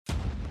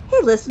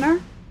Hey, listener.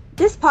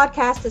 This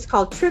podcast is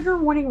called Trigger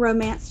Warning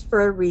Romance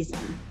for a reason.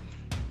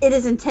 It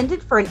is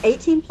intended for an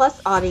 18 plus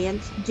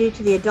audience due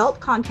to the adult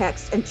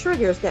context and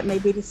triggers that may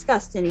be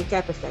discussed in each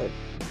episode.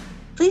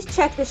 Please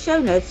check the show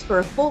notes for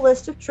a full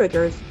list of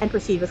triggers and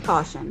proceed with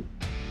caution.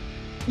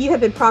 You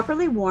have been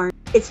properly warned.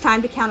 It's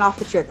time to count off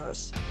the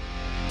triggers.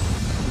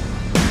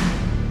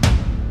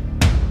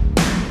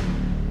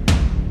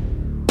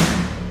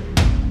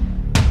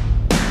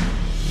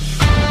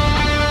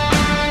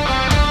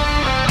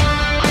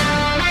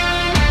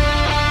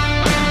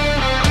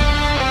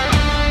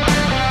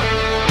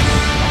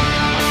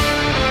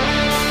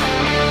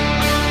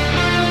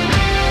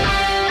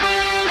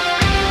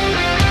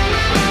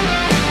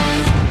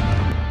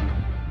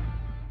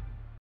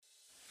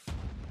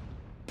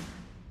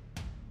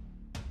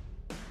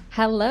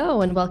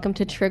 Hello and welcome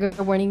to Trigger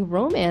Warning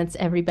Romance,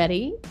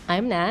 everybody.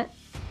 I'm Nat.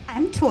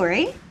 I'm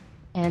Tori.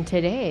 And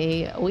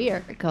today we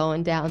are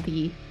going down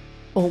the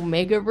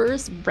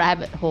Omegaverse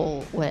rabbit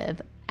hole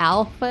with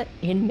Alpha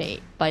Inmate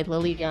by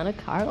Liliana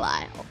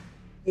Carlisle.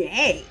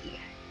 Yay.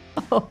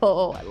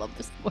 Oh, I love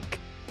this book.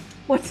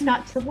 What's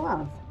not to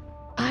love?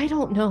 I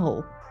don't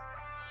know.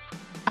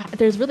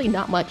 There's really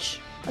not much,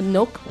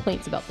 no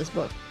complaints about this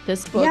book.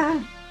 This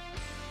book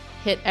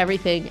hit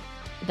everything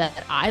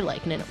that I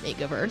like in an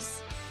Omegaverse.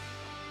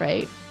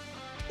 Right?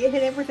 It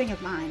hit everything of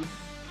mine.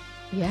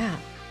 Yeah.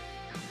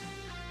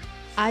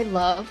 I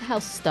love how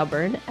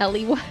stubborn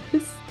Ellie was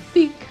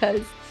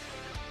because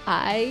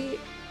I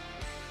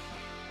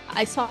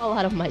saw a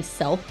lot of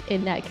myself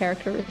in that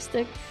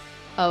characteristic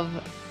of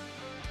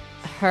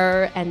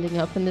her ending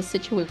up in this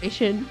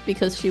situation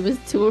because she was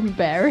too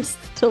embarrassed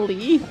to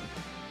leave.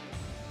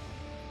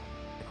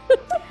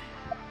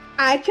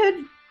 I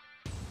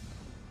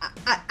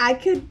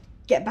could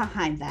get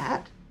behind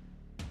that.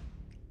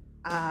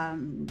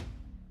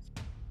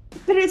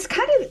 But it's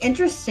kind of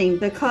interesting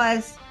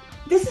because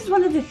this is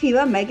one of the few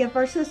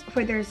Omegaverses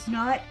where there's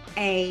not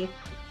a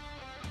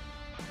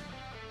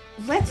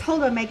let's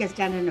hold Omegas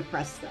down and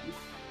oppress them.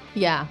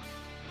 Yeah.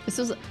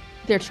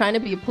 They're trying to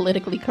be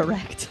politically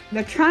correct.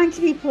 They're trying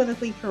to be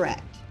politically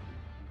correct.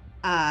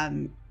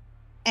 And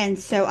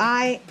so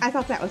I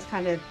thought that was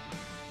kind of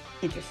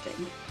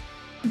interesting.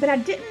 But I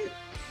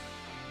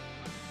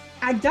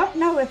don't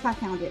know if I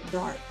found it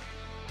dark.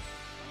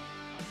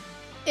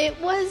 It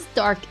was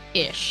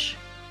dark-ish.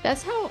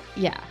 That's how,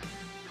 yeah.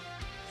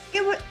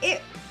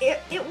 It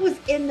was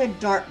in the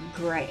dark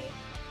gray.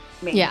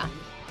 Maybe. Yeah.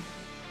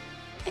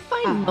 I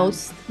find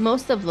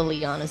most of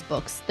Liliana's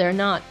books, they're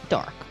not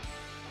dark,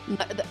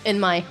 in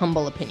my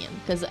humble opinion.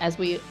 Because as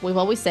we've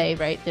always say,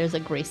 right, there's a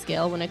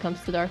grayscale when it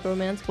comes to dark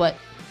romance. But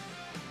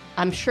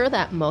I'm sure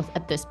that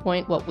at this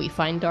point, what we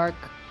find dark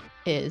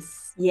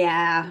is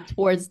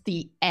towards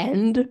the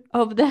end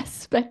of that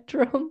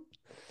spectrum.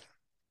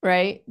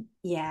 Right?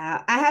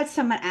 Yeah, I had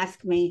someone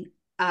ask me,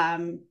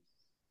 they're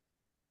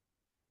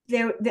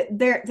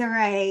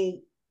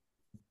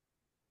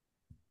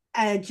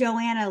a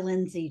Joanna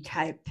Lindsay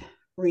type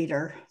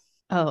reader.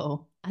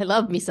 Oh, I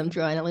love me some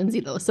Joanna Lindsay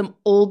though. Some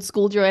old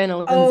school Joanna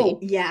Lindsay. Oh,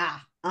 yeah.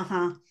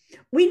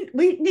 We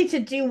need to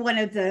do one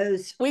of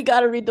those. We got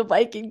to read the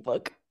Viking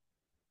book.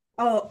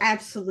 Oh,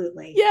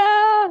 absolutely.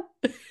 Yeah.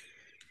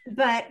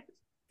 But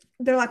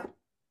they're like,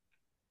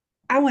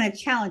 I want to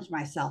challenge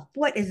myself.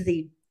 What is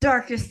the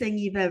darkest thing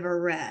you've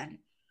ever read?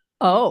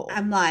 Oh.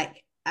 I'm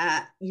like,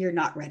 you're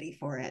not ready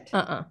for it.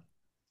 They're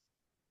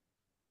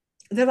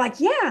like,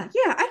 yeah,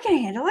 I can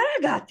handle it. I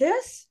got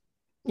this.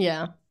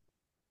 Yeah.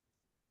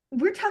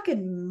 We're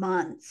talking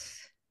months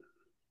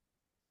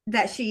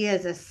that she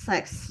is a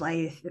sex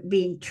slave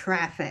being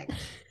trafficked.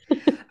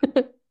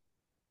 And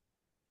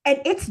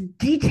it's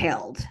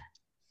detailed.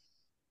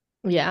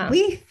 Yeah.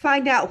 We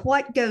find out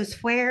what goes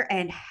where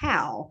and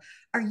how.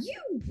 Are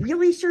you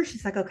really sure?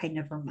 She's like, okay,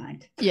 never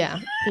mind. Yeah.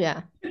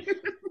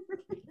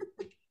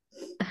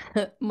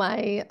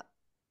 I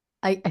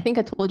think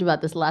I told you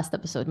about this last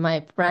episode.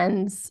 My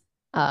friend's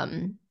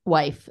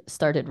wife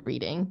started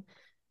reading,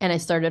 and I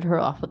started her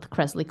off with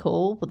Kresley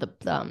Cole with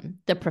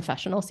the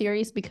professional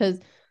series because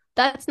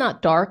that's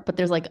not dark, but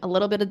there's like a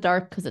little bit of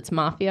dark because it's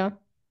mafia.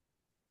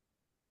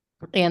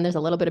 And there's a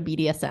little bit of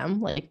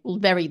BDSM, like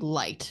very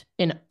light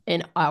in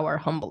our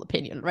humble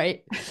opinion,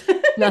 right?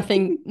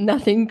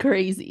 nothing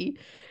crazy.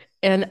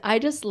 And I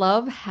just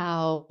love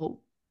how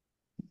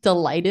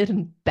delighted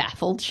and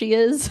baffled she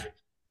is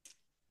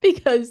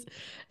because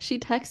she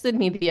texted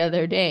me the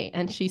other day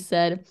and she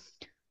said,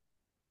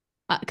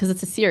 because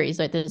it's a series,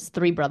 right? There's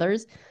 3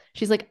 brothers.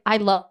 She's like, I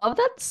love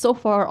that so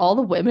far all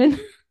the women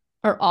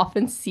are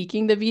often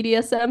seeking the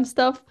BDSM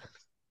stuff.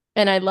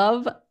 And I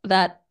love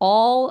that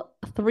all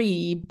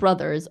 3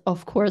 brothers,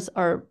 of course,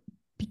 are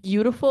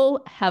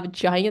beautiful, have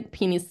giant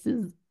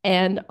penises,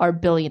 and are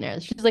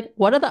billionaires. She's like,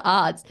 what are the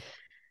odds?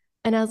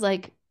 And I was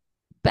like,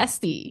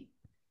 bestie,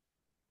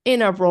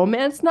 in a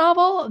romance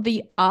novel,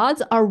 the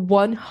odds are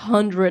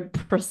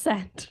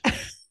 100%.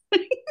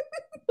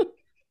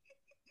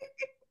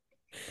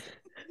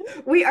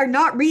 We are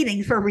not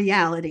reading for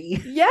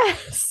reality.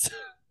 Yes.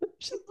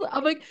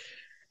 I'm like,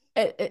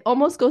 it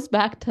almost goes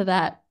back to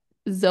that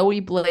Zoe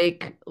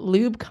Blake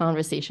lube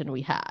conversation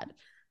we had,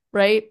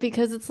 right?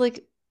 Because it's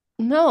like,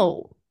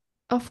 no,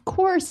 of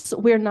course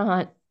we're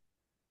not.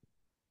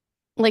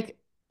 Like,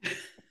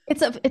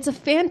 it's a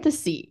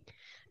fantasy.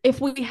 If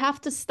we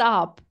have to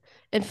stop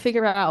and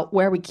figure out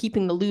where we're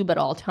keeping the lube at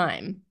all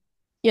time,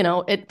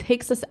 it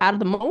takes us out of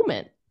the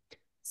moment.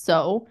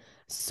 So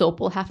soap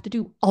will have to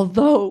do.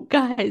 Although,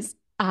 guys,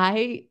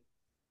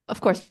 of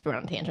course, we're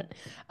on a tangent.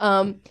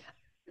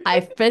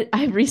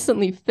 I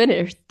recently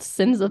finished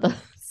Sins of the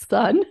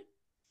Sun,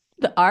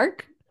 the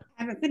arc.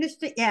 I haven't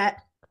finished it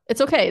yet.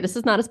 It's okay. This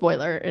is not a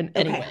spoiler in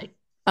any Okay.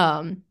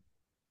 way.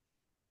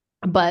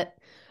 But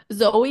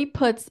Zoe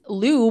puts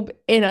lube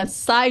in a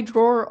side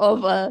drawer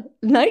of a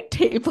night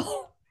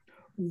table.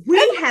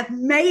 We have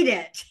made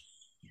it.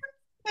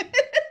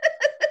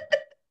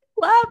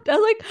 Laughed. I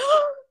was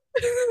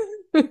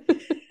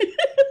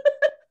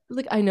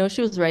like, I know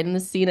she was writing the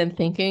scene and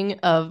thinking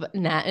of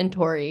Nat and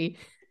Tori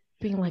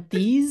being like,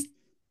 these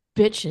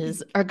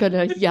bitches are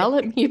gonna yell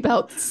at me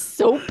about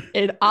soap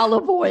and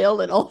olive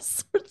oil and all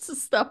sorts of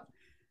stuff.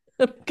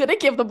 I'm gonna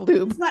give them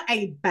lube. It's not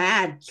a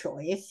bad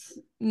choice.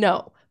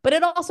 No, but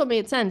it also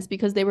made sense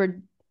because they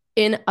were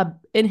in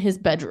his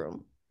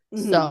bedroom.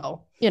 Mm-hmm.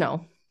 So,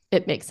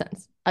 it makes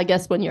sense. I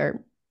guess when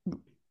you're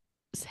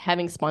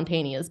having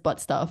spontaneous butt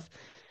stuff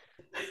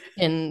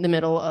in the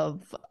middle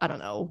of, I don't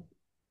know,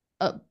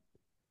 a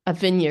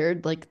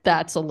vineyard, like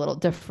that's a little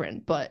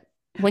different. But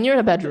when you're in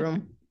a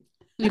bedroom,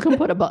 you can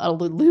put a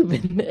bottle of lube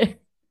in there.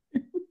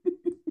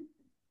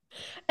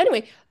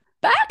 Anyway,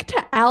 back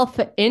to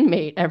Alpha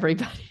Inmate,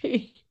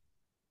 everybody.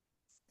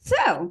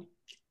 So,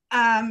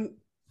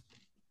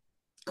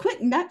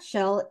 quick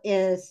nutshell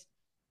is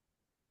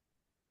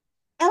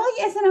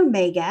Ellie is an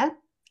Omega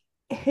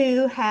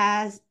who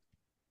has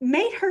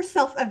made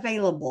herself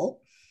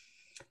available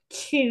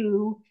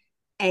to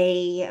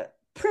a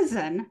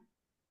prison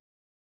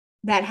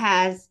that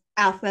has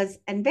alphas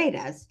and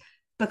betas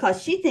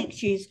because she thinks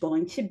she's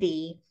going to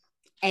be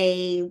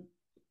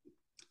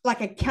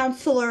like a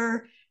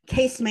counselor,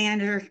 case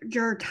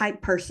manager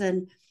type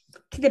person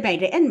to the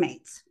beta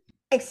inmates.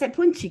 Except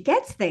when she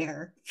gets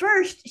there,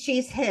 first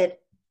she's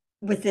hit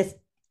with this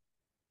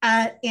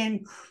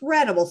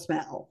incredible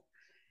smell.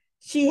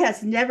 She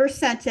has never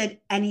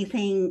scented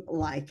anything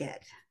like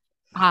it.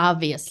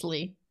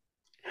 Obviously.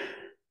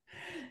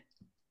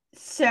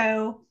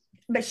 So,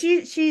 but she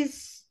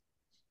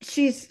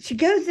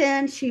goes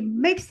in, she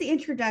makes the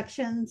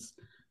introductions,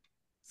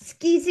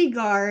 skeezy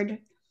guard,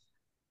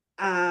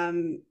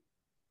 and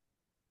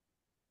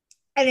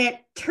it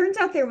turns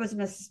out there was a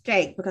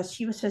mistake because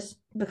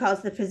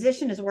because the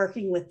physician is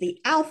working with the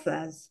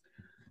alphas,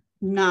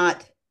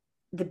 not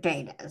the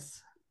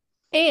betas.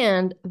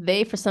 And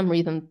they, for some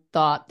reason,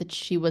 thought that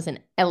she was an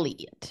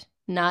Elliot,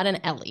 not an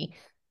Ellie.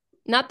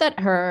 Not that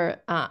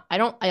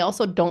I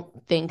also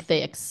don't think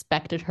they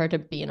expected her to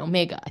be an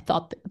Omega.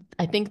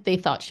 I think they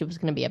thought she was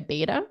going to be a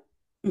beta.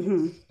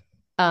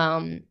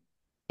 Mm-hmm.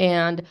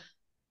 And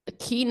the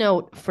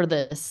keynote for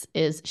this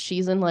is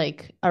she's in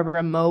like a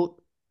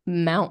remote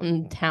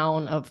mountain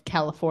town of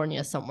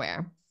California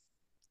somewhere.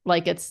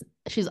 Like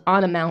she's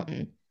on a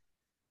mountain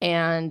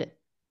and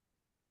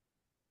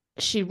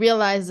she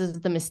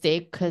realizes the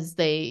mistake because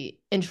they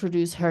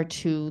introduce her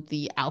to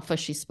the alpha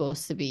she's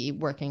supposed to be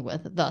working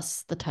with,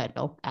 thus the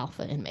title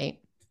Alpha Inmate.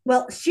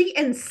 Well, she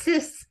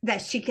insists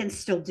that she can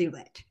still do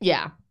it.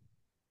 Yeah.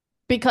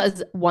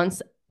 Because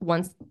once,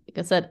 like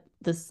I said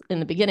this in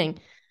the beginning,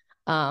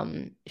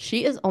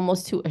 she is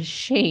almost too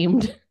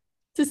ashamed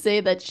to say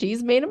that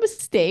she's made a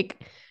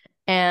mistake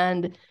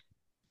and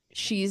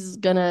she's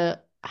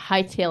gonna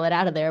hightail it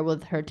out of there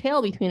with her tail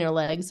between her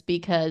legs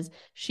because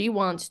she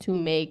wants to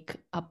make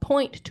a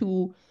point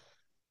to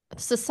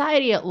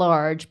society at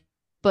large,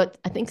 but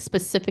I think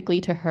specifically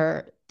to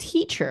her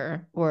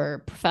teacher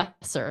or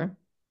professor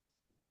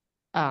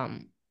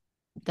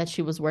that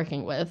she was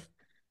working with,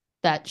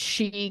 that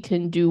she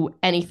can do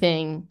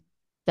anything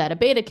that a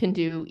beta can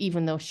do,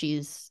 even though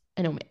she's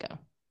an Omega.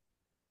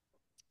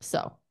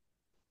 So,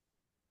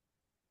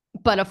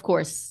 but of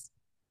course,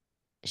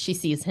 she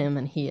sees him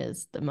and he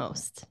is the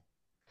most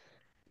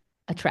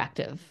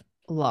attractive,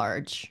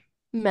 large,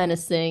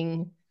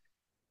 menacing,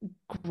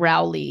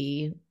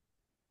 growly,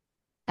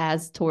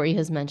 as Tori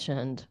has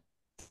mentioned,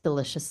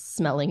 delicious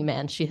smelling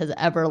man she has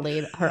ever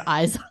laid her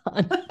eyes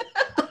on.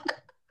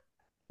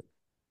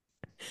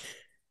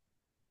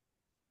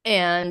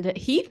 And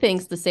he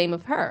thinks the same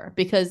of her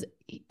because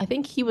I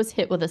think he was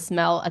hit with a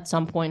smell at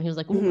some point. He was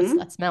like, "Ooh, what's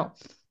that smell?"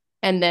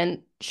 And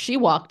then she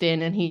walked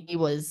in and he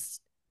was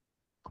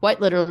quite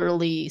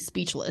literally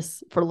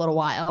speechless for a little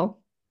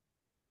while.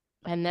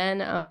 And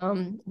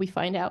then we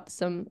find out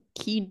some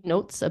key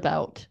notes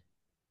about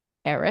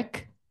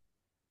Eric.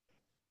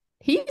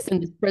 He's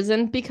in this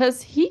prison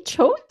because he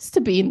chose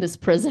to be in this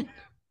prison.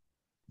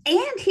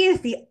 And he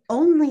is the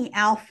only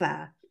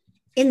alpha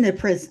in the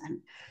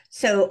prison.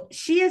 So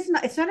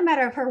it's not a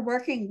matter of her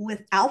working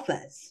with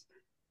alphas.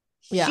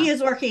 Yeah. She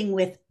is working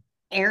with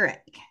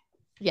Eric.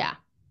 Yeah.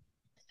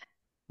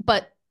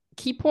 But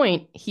key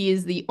point, he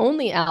is the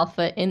only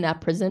alpha in that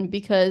prison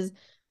because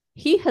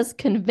he had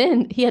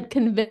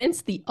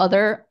convinced the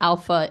other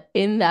alpha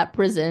in that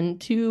prison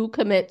to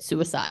commit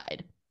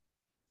suicide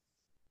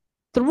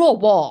through a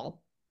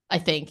wall. I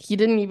think he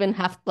didn't even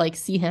have to like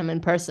see him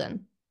in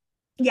person.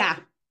 Yeah,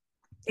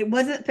 it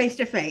wasn't face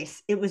to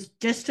face. It was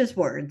just his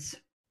words.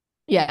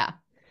 Yeah,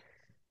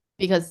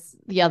 because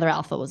the other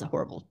alpha was a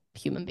horrible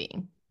human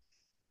being,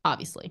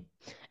 obviously.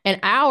 And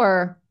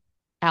our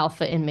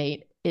alpha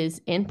inmate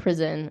is in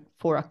prison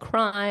for a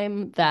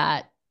crime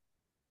that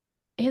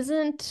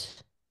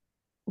isn't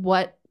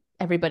what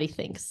everybody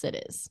thinks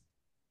it is.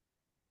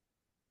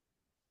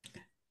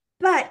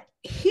 But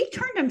he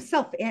turned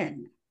himself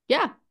in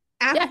Yeah.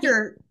 Yeah.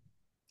 after.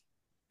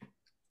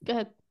 Go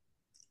ahead.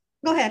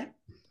 Go ahead.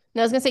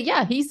 No, I was gonna say,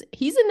 yeah, he's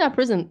in that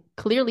prison.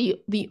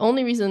 Clearly, the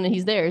only reason that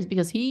he's there is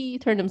because he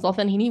turned himself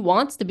in and he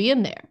wants to be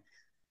in there.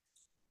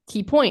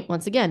 Key point,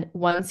 once again,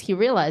 once he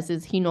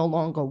realizes he no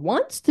longer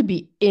wants to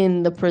be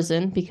in the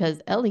prison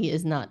because Ellie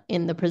is not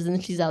in the prison,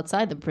 she's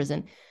outside the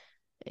prison,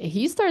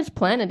 he starts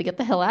planning to get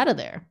the hell out of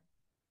there.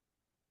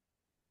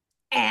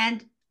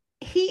 And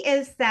he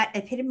is that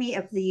epitome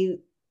of the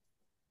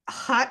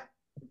hot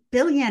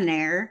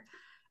billionaire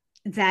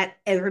that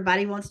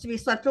everybody wants to be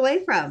swept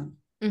away from.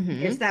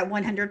 Is that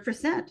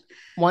 100%?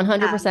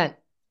 100%.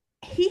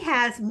 He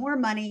has more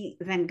money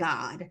than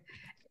God,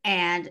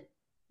 and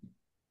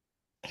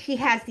he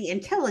has the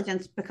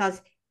intelligence because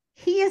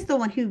he is the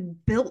one who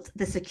built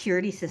the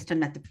security system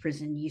that the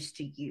prison used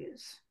to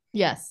use.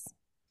 Yes.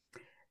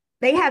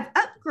 They have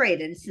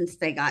upgraded since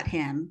they got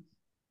him,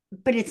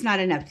 but it's not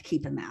enough to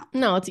keep him out.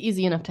 No, it's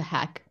easy enough to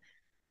hack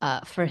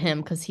for him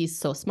because he's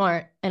so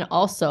smart. And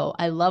also,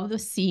 I love the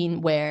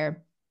scene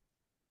where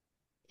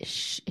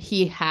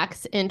he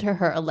hacks into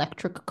her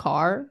electric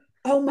car.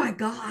 Oh my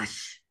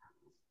gosh.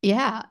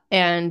 Yeah,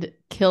 and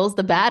kills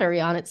the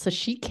battery on it so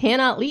she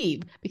cannot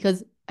leave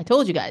because I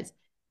told you guys,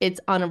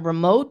 it's on a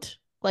remote,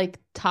 like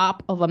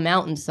top of a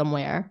mountain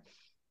somewhere,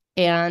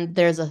 and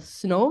there's a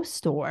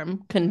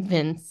snowstorm,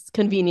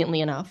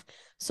 conveniently enough.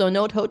 So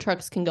no tow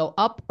trucks can go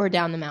up or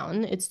down the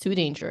mountain. It's too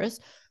dangerous.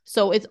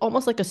 So it's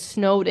almost like a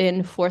snowed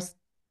in forced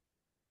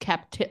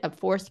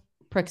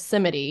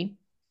proximity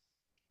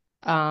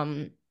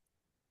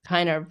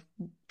kind of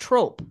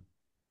trope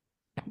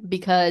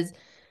because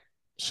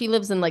she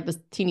lives in like this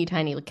teeny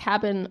tiny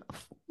cabin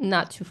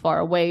not too far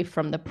away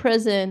from the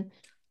prison.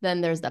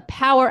 Then there's the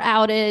power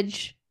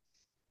outage.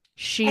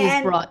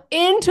 She's brought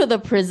into the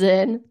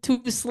prison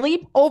to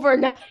sleep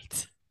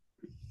overnight.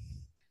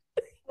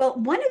 Well,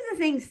 one of the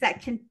things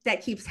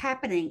that keeps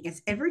happening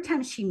is every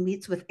time she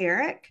meets with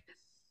Eric,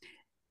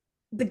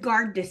 the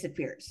guard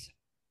disappears.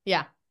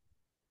 Yeah.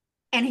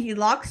 And he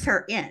locks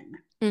her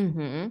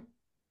in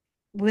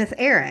with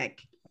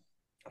Eric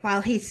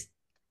while he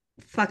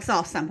fucks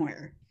off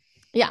somewhere.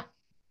 Yeah.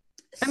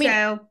 I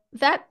mean,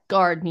 that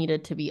guard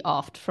needed to be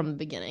offed from the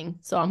beginning.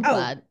 So I'm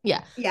glad.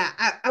 Yeah. Yeah.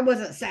 I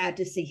wasn't sad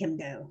to see him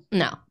go.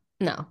 No.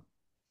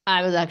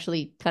 I was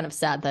actually kind of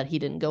sad that he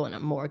didn't go in a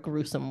more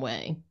gruesome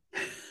way.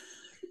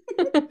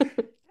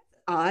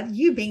 Odd,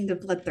 you being the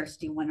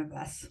bloodthirsty one of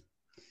us.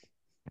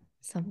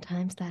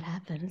 Sometimes that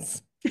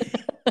happens.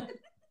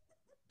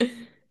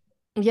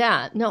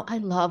 Yeah, no, I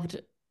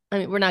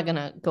mean, we're not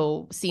gonna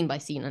go scene by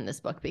scene in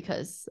this book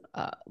because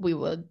we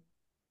would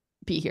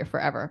be here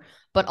forever,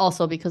 but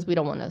also because we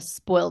don't want to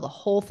spoil the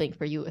whole thing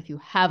for you if you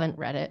haven't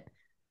read it.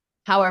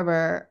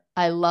 However,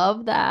 I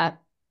love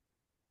that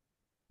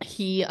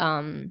he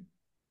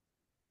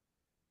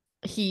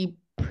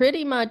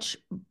pretty much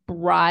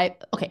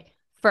okay,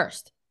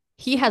 first,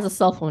 he has a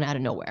cell phone out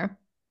of nowhere.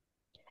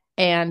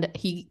 And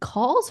he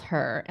calls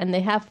her and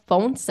they have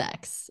phone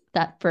sex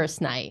that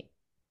first night.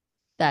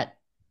 That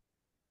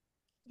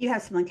you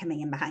have someone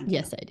coming in behind you.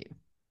 Yes, I do.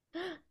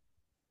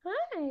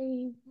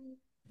 Hi.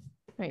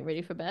 Are you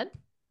ready for bed?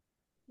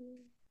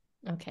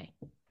 Okay.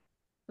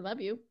 I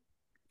love you.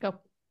 Go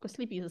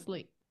sleep. He's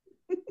asleep.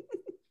 Of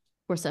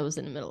course, I was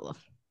in the middle of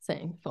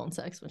saying phone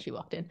sex when she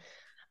walked in.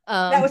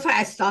 That was why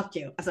I stopped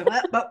you. I was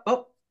like,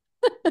 oh.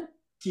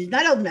 She's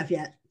not old enough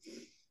yet.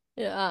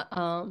 Yeah.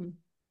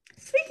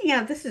 Speaking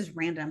of, this is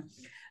random,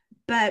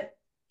 but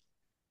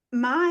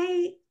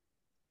my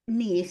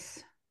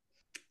niece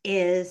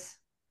is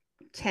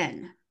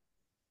 10.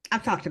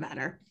 I've talked about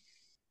her.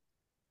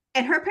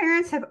 And her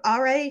parents have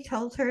already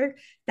told her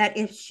that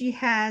if she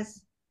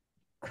has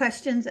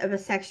questions of a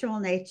sexual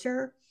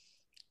nature,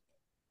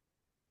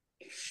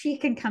 she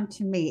can come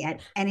to me at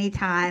any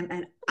time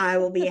and I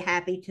will be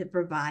happy to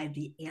provide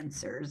the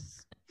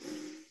answers.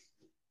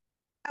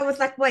 I was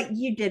like, wait,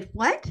 you did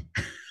what?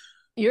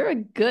 You're a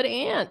good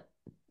aunt.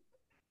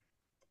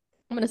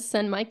 I'm going to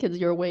send my kids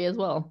your way as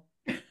well.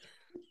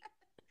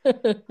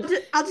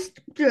 I'll just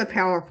do a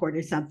PowerPoint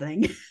or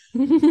something.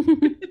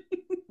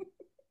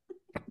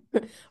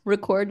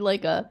 Record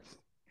like a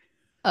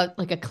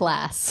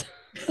class.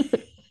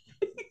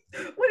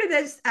 What are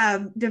those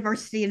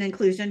diversity and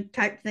inclusion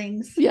type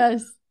things?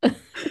 Yes.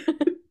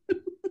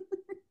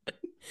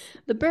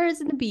 The birds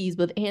and the bees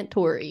with Aunt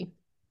Tori.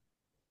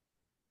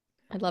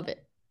 I love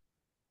it.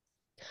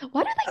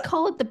 Why do they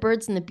call it the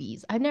birds and the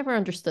bees? I've never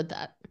understood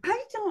that.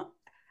 I don't,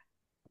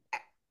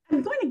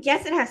 I'm going to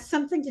guess it has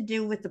something to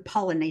do with the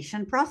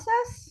pollination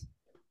process.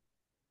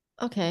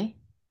 Okay,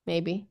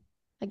 maybe.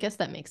 I guess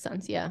that makes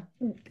sense. Yeah.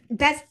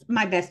 That's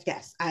my best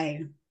guess. All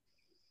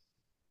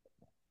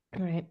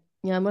right.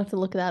 Yeah, I'm gonna have to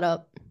look that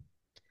up.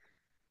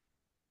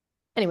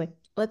 Anyway,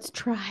 let's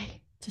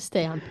try to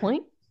stay on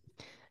point.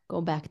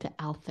 Go back to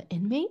Alpha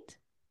Inmate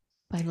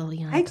by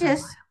Liliana I Carlisle.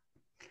 just,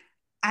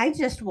 I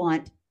just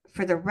want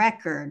for the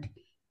record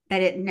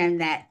that it known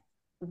that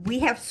we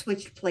have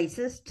switched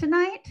places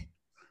tonight.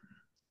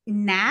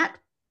 Nat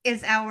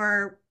is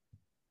our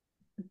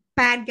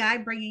bad guy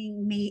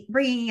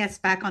bringing us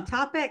back on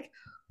topic,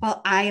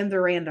 while I am the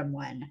random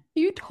one.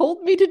 You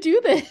told me to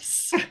do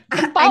this.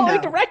 I'm I following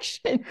know.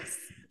 directions.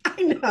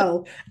 I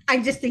know. I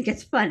just think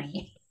it's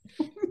funny.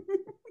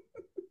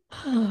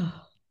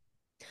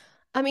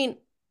 I mean,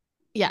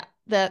 yeah,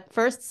 the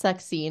first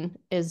sex scene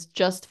is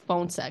just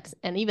phone sex,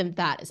 and even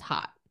that is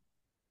hot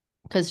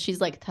because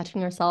she's like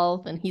touching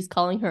herself and he's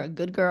calling her a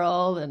good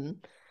girl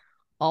and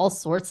all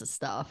sorts of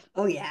stuff.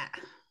 Oh yeah.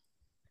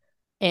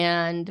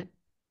 And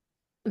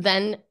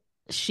then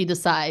she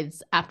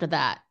decides after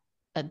that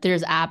that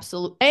there's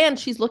absolute, and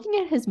she's looking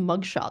at his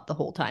mugshot the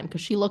whole time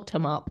because she looked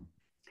him up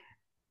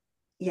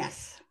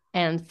Yes.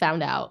 and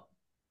found out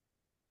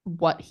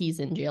what he's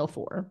in jail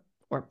for,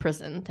 or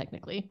prison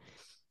technically.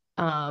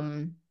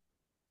 Um,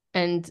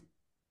 and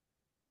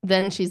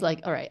then she's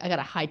like, all right, I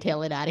gotta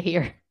hightail it out of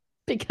here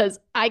because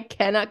I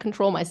cannot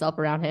control myself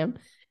around him.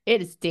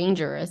 It is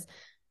dangerous.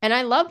 And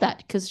I love that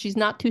because she's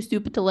not too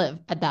stupid to live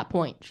at that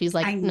point. She's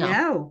I like, no,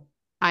 know.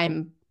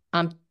 I'm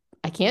I'm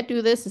I can't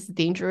do this. It's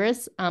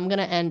dangerous. I'm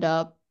gonna end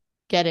up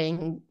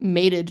getting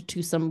mated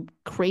to some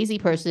crazy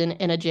person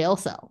in a jail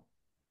cell.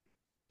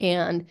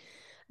 And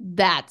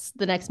that's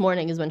the next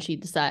morning is when she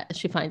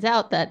finds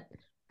out that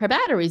her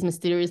battery is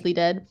mysteriously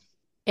dead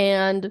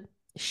and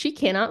she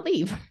cannot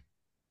leave.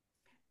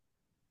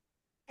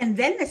 And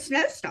then the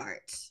snow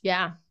starts.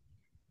 Yeah.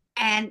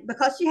 And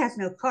because she has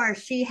no car,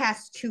 she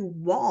has to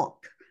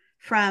walk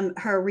from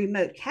her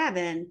remote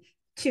cabin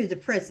to the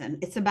prison.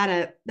 It's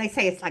about they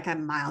say it's like a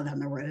mile down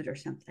the road or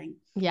something.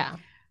 Yeah.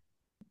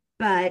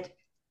 But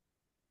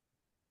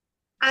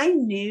I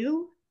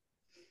knew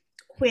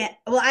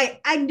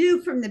I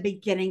knew from the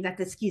beginning that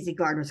the skeezy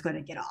guard was going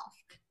to get off.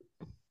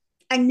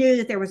 I knew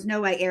that there was no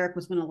way Eric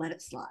was going to let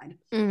it slide.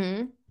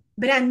 Mm-hmm.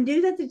 But I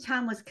knew that the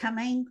time was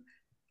coming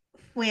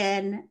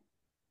when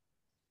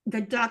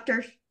the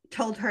doctor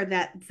told her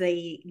that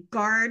the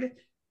guard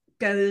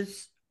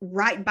goes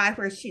right by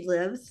where she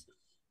lives.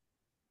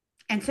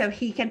 And so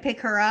he can pick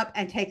her up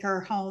and take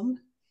her home.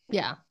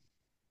 Yeah.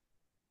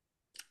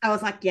 I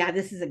was like, yeah,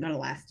 this isn't going to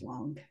last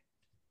long.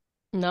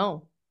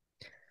 No.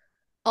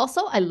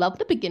 Also, I love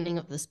the beginning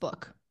of this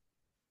book.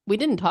 We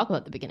didn't talk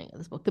about the beginning of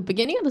this book. The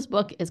beginning of this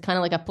book is kind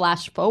of like a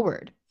flash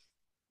forward.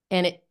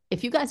 And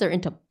if you guys are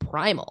into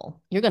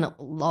Primal, you're going to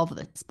love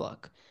this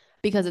book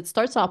because it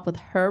starts off with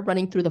her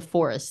running through the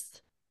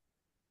forest,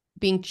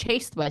 being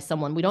chased by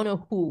someone. We don't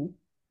know who.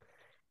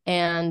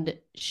 And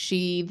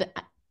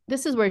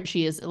this is where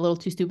she is a little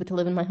too stupid to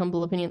live, in my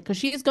humble opinion, because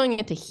she is going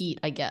into heat,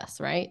 I guess,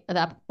 right? At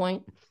that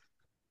point.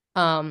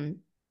 And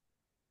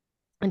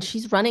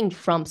she's running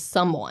from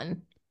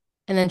someone.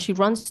 And then she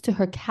runs to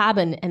her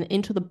cabin and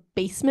into the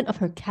basement of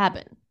her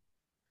cabin.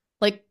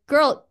 Like,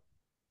 girl,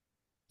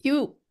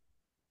 you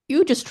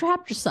just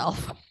trapped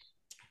yourself.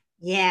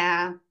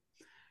 Yeah.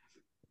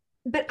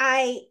 But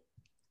I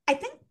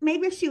think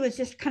maybe she was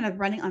just kind of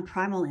running on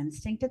primal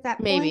instinct at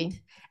that Maybe. point.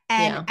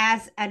 And Yeah.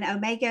 as an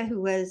Omega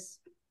who was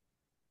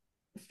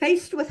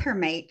faced with her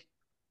mate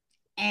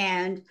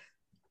and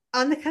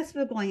on the cusp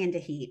of going into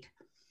heat,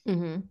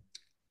 Mm-hmm.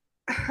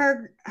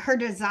 her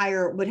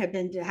desire would have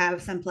been to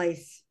have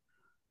someplace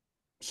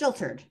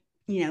sheltered,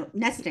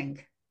 nesting.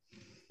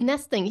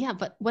 Nesting, yeah,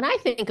 but when I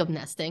think of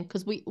nesting,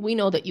 because we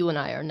know that you and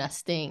I are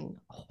nesting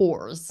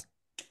whores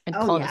and Oh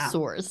yeah.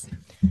 connoisseurs,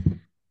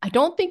 I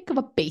don't think of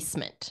a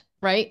basement,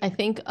 right? I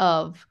think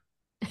of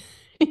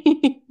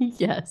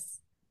yes.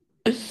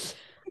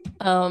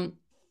 Tori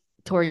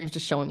was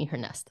just showing me her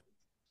nest.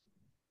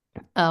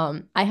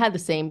 I had the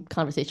same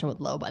conversation with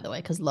Lo, by the way,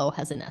 because Lo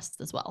has a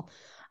nest as well.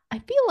 I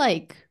feel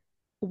like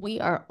we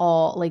are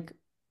all like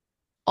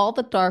all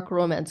the dark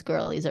romance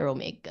girlies are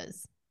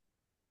Omegas.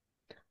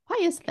 Why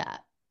is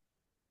that?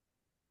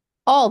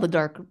 All the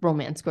dark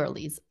romance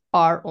girlies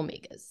are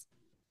Omegas.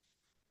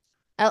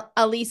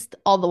 At least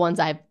all the ones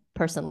I've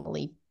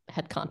personally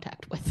had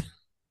contact with.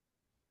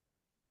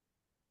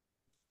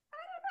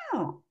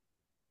 Oh,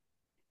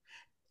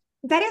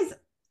 that is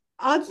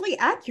oddly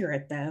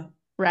accurate, though.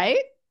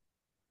 Right?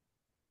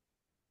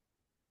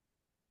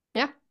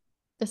 Yeah.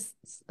 This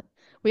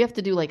we have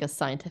to do like a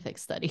scientific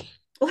study.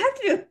 We'll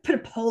have to put a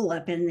poll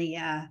up in the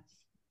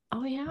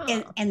Oh yeah.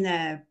 in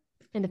the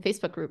In the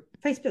Facebook group.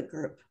 Facebook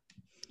group.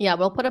 Yeah,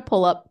 we'll put a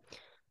poll up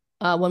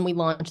when we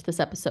launch this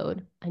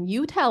episode. And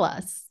you tell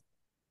us,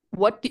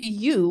 what do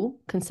you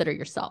consider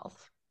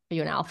yourself? Are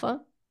you an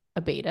alpha,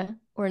 a beta,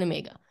 or an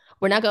omega?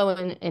 We're not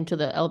going into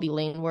the LB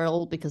Lane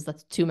world because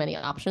that's too many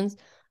options.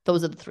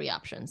 Those are the 3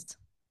 options.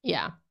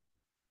 Yeah.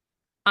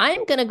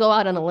 I'm gonna go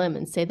out on a limb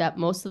and say that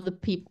most of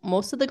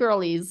the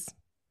girlies,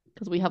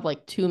 because we have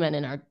like 2 men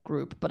in our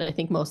group, but I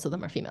think most of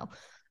them are female.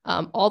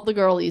 All the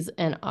girlies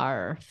in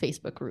our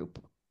Facebook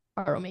group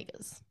are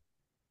omegas.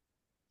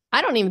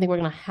 I don't even think we're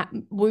gonna have.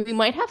 We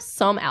might have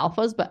some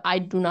alphas, but I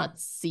do not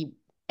see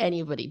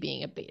anybody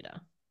being a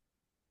beta.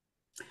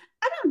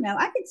 I don't know.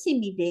 I could see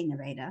me being a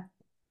beta.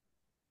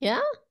 Yeah,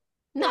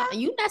 nah, Yeah.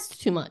 you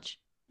nest too much.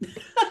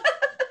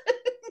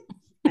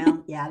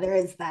 Well, yeah, there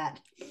is that.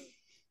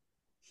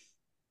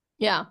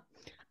 Yeah.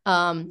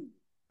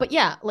 But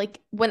yeah, like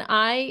when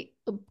I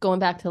going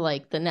back to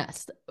like the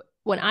nest,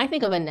 when I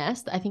think of a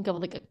nest, I think of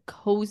like a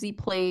cozy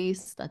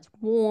place that's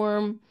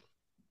warm.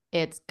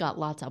 It's got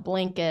lots of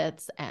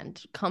blankets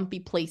and comfy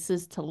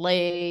places to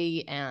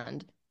lay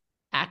and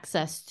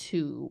access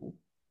to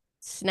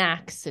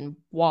snacks and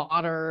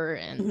water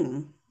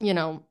and,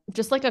 Mhm.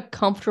 just like a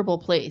comfortable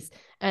place.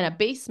 And a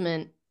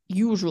basement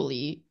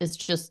usually is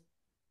just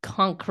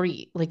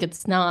concrete. Like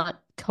it's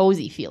not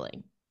cozy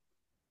feeling.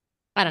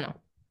 I don't know.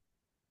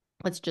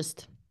 It's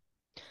just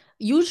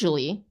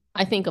usually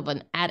I think of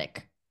an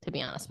attic, to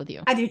be honest with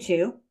you. I do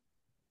too.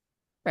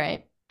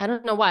 Right? I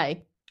don't know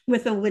why.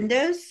 With the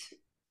windows.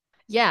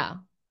 Yeah.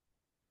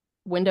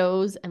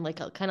 Windows and like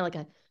a kind of like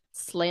a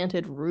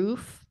slanted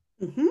roof,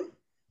 Hmm.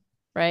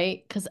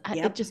 right? Because it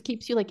Yep. just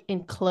keeps you like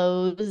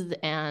enclosed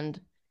and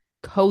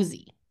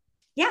cozy.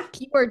 Yeah.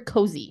 Keyword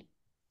cozy.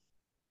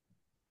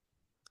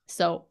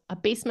 So a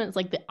basement is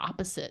like the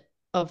opposite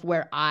of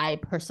where I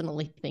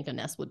personally think a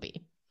nest would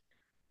be.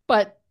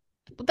 But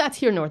that's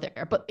here nor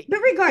there. But But if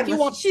you regardless,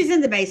 want, she's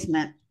in the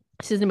basement.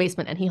 she's in the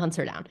basement and he hunts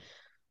her down.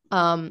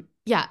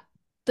 Yeah,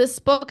 this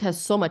book has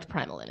so much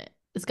primal in it.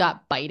 It's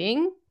got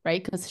biting,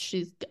 right? Because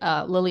she's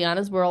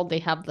Liliana's world, they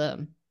have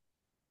the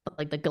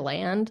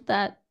gland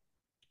that,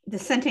 The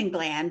scenting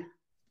gland.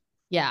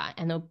 yeah,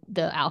 and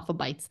the alpha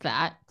bites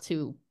that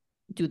to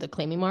do the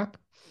claiming mark.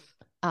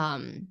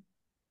 Um,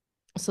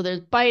 so there's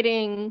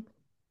biting,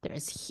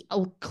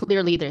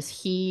 clearly there's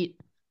heat,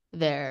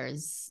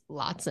 there's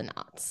lots of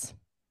knots,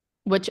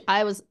 which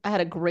I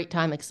had a great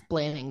time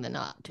explaining the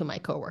knot to my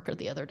coworker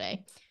the other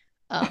day.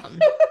 Um,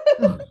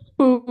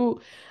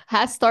 who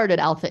has started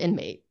Alpha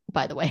Inmate,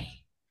 by the way.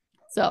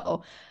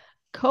 So,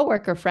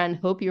 coworker friend,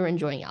 hope you're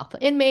enjoying Alpha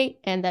Inmate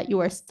and that you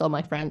are still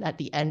my friend at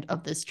the end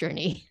of this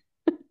journey.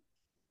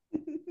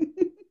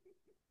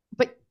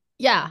 But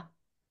yeah,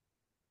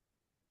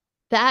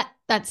 that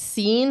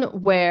scene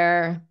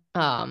where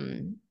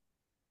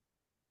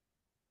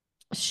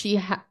she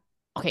had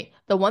okay,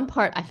 the one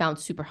part I found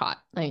super hot.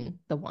 I mean,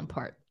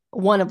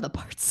 one of the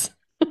parts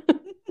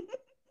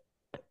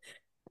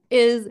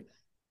is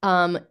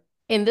um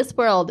in this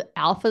world,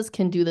 alphas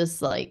can do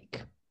this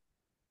like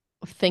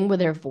thing with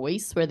their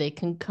voice where they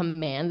can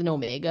command an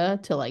omega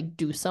to like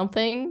do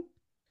something,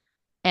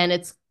 and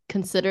it's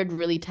considered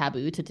really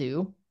taboo to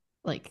do,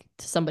 like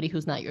to somebody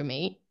who's not your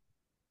mate.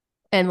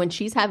 And when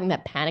she's having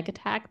that panic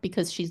attack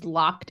because she's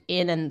locked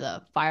in and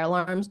the fire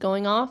alarm's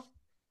going off,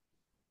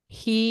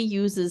 he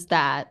uses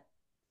that,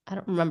 I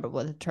don't remember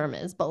what the term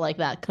is, but like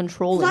that It's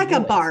controlling like a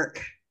voice.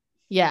 bark.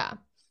 Yeah.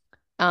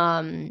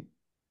 Um,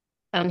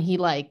 and he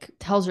like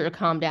tells her to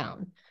calm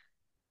down.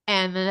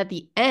 And then at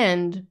the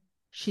end,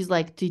 she's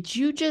like, "Did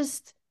you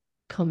just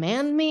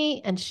command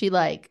me?" And he's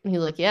like,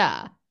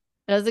 "Yeah."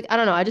 And I was like, I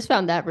don't know. I just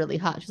found that really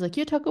hot. She's like,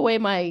 "You took away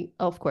my,"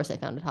 oh, of course I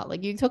found it hot.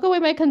 Like, "You took away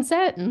my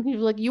consent." And he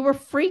was like, "You were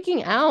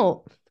freaking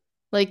out.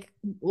 Like,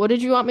 what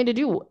did you want me to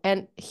do?"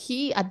 And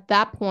he, at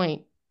that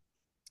point,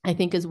 I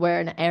think is where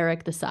an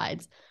Eric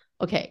decides,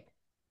 okay,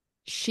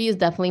 she is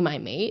definitely my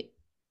mate.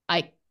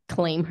 I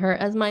claim her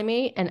as my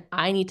mate and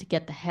I need to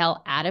get the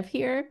hell out of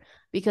here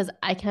because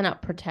I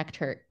cannot protect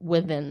her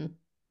within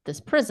this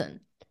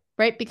prison,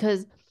 right?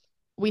 Because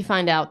we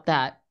find out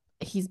that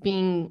he's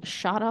being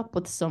shot up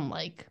with some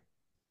like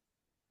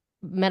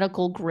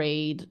medical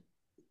grade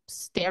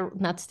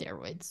not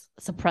steroids,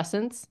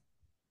 suppressants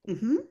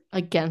Hmm.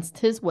 against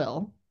his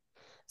will.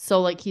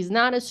 So like he's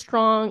not as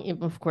strong,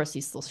 of course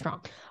he's still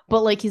strong,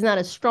 but like he's not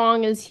as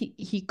strong as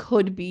he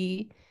could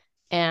be,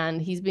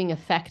 and he's being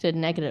affected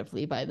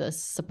negatively by this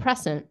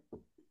suppressant.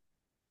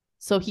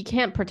 So he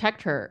can't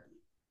protect her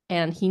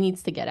and he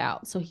needs to get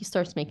out. So he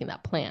starts making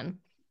that plan.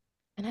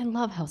 And I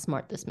love how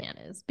smart this man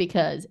is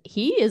because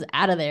he is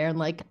out of there in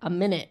like a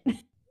minute.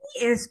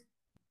 He is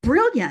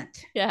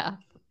brilliant. Yeah.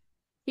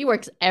 He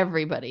works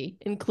everybody,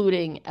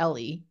 including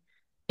Ellie,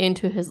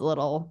 into his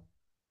little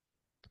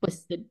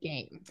twisted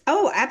game.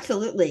 Oh,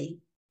 absolutely.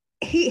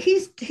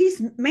 He's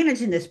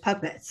managing this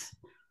puppets.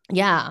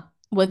 Yeah.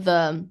 With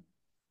the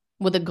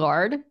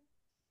guard,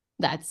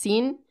 that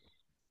scene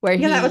where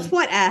Yeah, that was he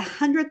what,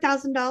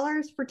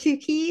 $100,000 for 2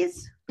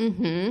 keys,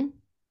 and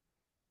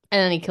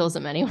then he kills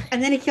him anyway.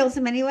 and then he kills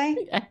him anyway.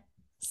 Yeah.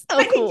 So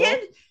But he cool.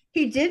 did.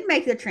 He did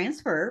make the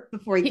transfer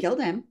before he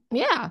killed him.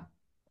 Yeah.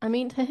 I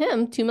mean, to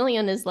him, 2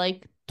 million is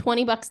like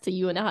 $20 to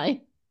you and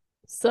I.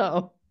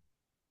 So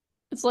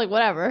it's like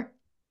whatever.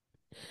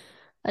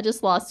 I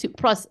just lost two.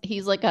 Plus,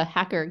 he's like a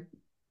hacker,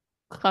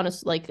 kind of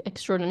like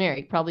extraordinary.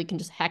 He probably can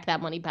just hack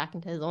that money back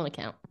into his own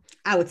account,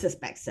 I would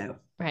suspect so.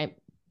 right?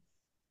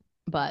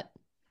 But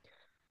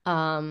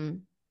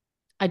um,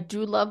 I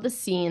do love the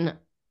scene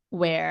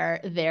where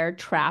they're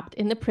trapped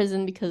in the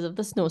prison because of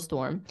the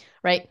snowstorm,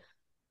 right?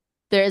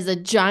 There's a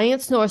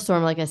giant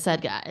snowstorm, like I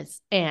said,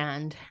 guys,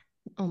 and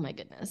oh my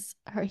goodness,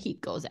 her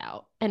heat goes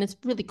out, and it's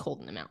really cold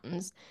in the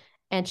mountains,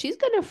 and she's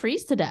gonna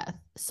freeze to death.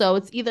 So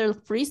it's either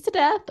freeze to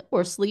death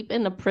or sleep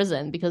in a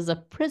prison because the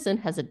prison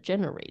has a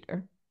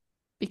generator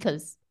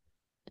because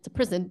it's a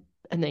prison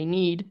and they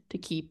need to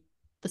keep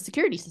the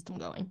security system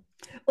going.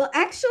 Well,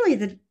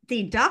 actually,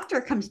 the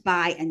doctor comes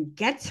by and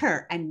gets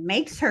her and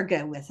makes her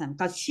go with him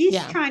because she's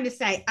Yeah. trying to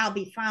say, I'll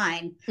be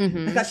fine,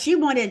 Mm-hmm. because she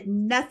wanted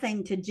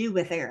nothing to do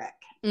with Eric.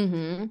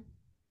 Mm-hmm.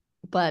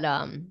 But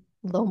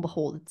lo and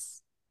behold,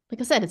 it's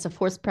like I said, it's a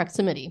forced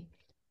proximity,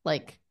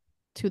 like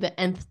to the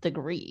nth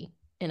degree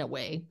in a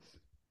way.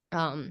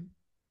 Um,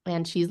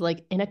 and she's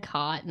like in a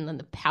cot, and then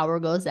the power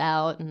goes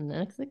out, and the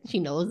next thing she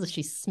knows that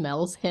she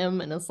smells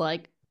him, and it's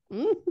like,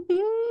 because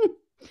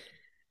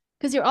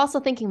you're also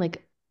thinking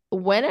like,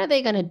 when are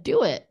they gonna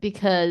do it?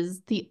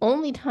 Because the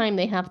only time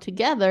they have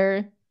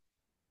together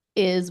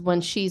is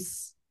when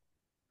she's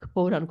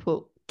quote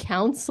unquote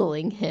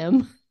counseling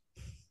him,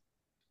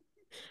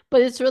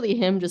 but it's really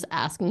him just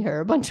asking her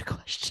a bunch of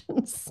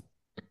questions.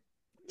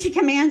 She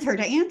commands her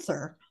to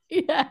answer.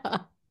 Yeah.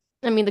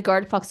 I mean, the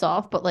guard fucks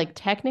off, but like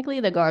technically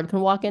the guard can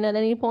walk in at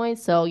any point.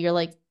 So you're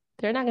like,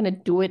 they're not going to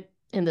do it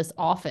in this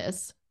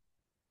office,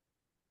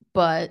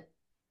 but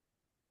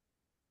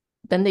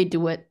then they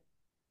do it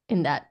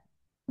in that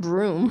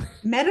room.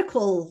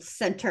 Medical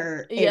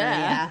center Yeah.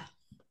 area.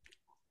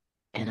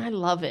 And I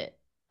love it.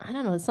 I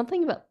don't know. There's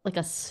something about like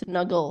a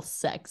snuggle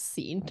sex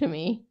scene to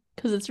me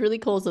because it's really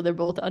cool. So they're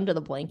both under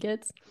the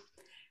blankets.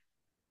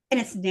 And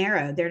it's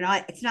narrow. They're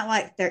not, it's not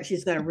like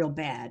she's got a real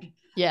bed,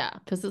 Yeah.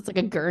 Because it's like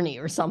a gurney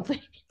or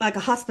something. like a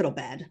hospital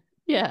bed.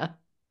 Yeah.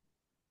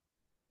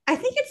 I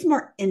think it's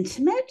more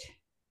intimate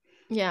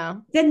Yeah.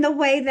 than the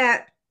way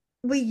that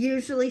we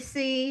usually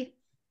see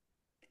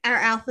our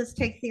alphas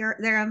take their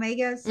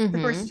omegas the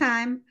first Mm-hmm.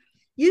 time.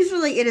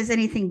 Usually it is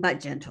anything but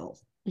gentle.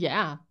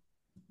 Yeah.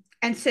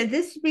 And so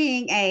this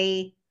being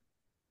a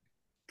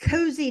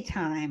cozy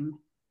time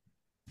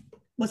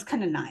was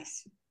kind of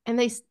nice. And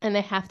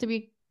they have to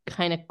be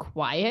kind of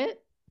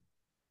quiet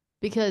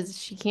because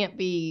she can't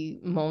be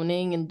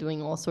moaning and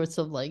doing all sorts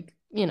of like,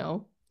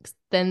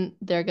 then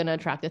they're going to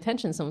attract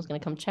attention. Someone's going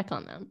to come check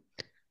on them.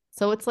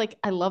 So it's like,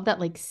 I love that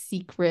like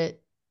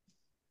secret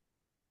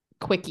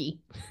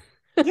quickie.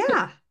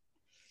 Yeah.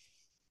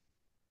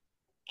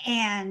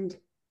 And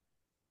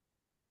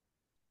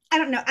I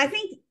don't know. I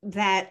think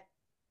that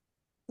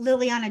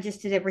Liliana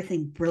just did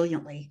everything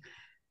brilliantly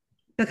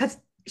because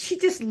she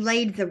just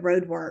laid the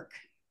road work,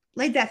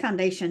 laid that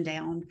foundation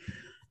down,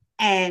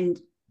 and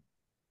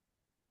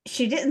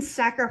she didn't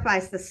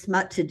sacrifice the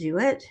smut to do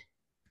it.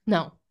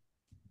 No.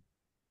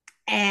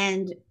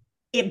 And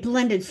it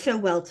blended so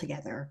well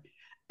together.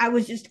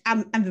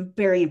 I'm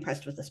very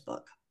impressed with this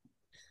book.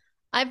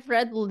 I've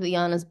read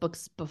Liliana's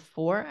books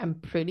before, I'm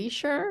pretty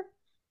sure,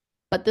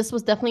 but this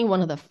was definitely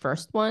one of the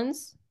first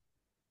ones.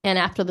 And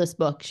after this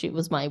book, she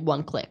was my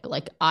one click.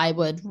 Like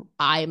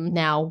I'm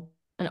now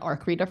an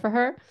arc reader for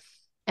her.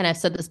 And I've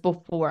said this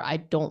before, I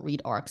don't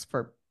read arcs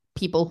for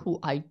people who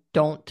I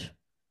don't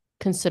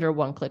consider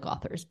one click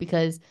authors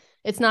because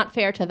it's not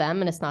fair to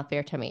them and it's not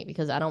fair to me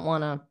because I don't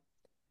want to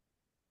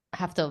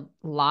have to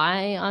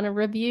lie on a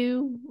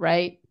review,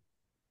 right?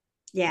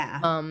 Yeah.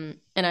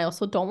 And I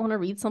also don't want to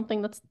read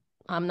something that's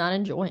I'm not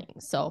enjoying.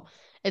 So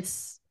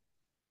it's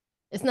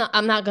it's not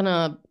I'm not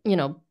gonna,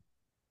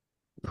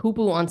 poo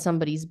poo on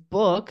somebody's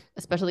book,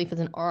 especially if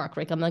it's an arc.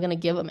 Like I'm not gonna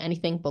give them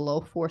anything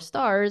below 4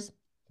 stars.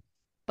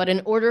 But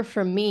in order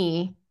for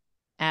me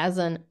as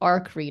an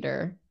arc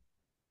reader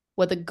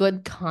with a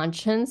good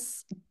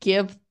conscience,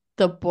 give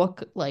the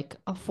book like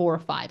a 4 or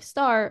 5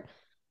 star,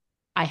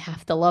 I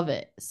have to love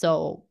it.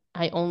 So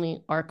I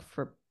only arc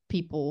for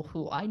people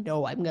who I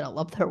know I'm gonna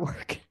love their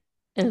work.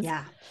 And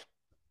Yeah.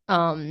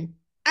 um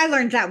I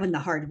learned that one the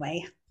hard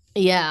way.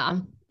 yeah,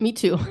 me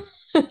too.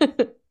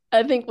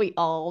 I think we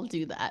all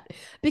do that.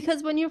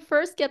 Because when you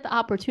first get the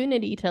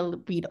opportunity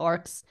to read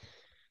arcs,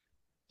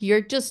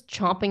 you're just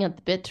chomping at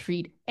the bit to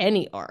read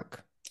any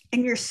arc.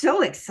 And you're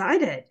so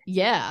excited.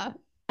 Yeah.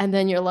 And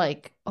then you're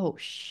like, oh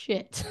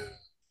shit.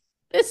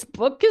 This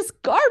book is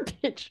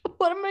garbage.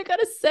 What am I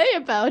gonna say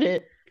about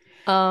it?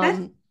 That's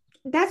Um,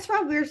 that's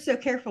why we're so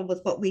careful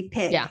with what we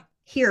pick yeah.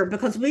 here,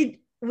 because we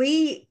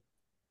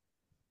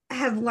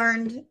have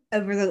learned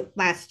over the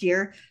last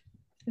year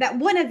that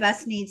one of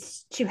us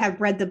needs to have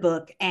read the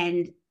book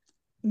and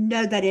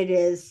know that it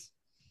is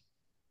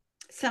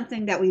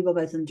something that we will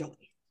both enjoy.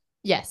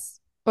 Yes.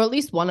 Or at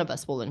least one of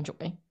us will enjoy.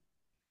 Yeah.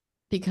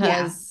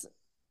 Because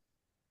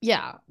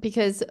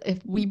because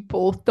if we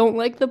both don't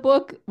like the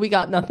book, we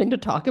got nothing to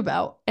talk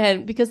about.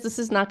 And because this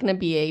is not going to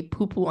be a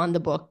poo poo on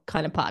the book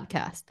kind of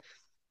podcast.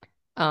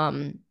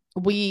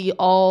 We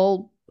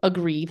all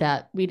agree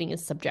that reading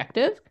is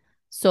subjective.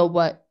 So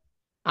what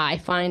I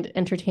find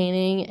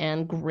entertaining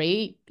and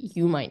great,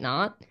 you might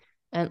not.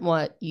 And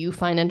what you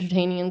find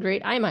entertaining and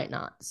great, I might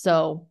not.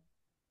 So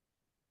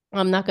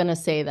I'm not going to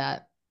say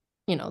that,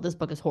 this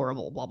book is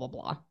horrible, blah, blah,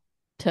 blah,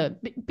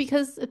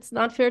 because it's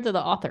not fair to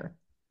the author.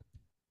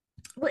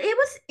 Well,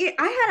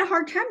 I had a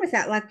hard time with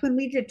that, like when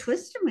we did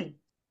Twist to Me,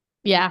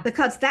 Yeah.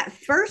 because that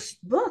first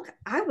book,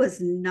 I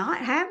was not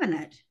having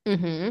it.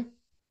 Mm-hmm.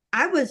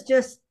 I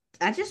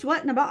just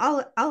wasn't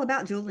all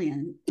about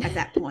Julian at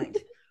that point.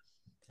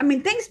 I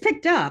mean, things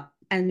picked up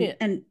Yeah.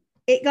 and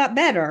it got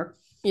better.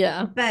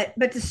 Yeah. But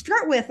to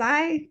start with,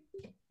 and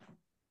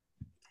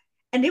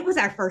it was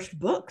our first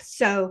book,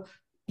 so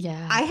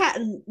Yeah. I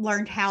hadn't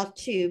learned how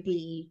to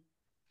be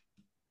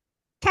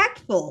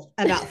tactful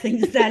about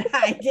things that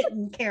I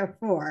didn't care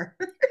for.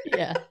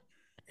 Yeah.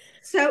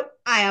 So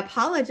I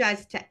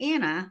apologized to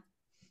Anna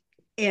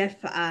if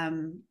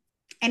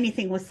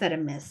anything was said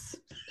amiss.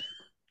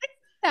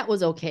 That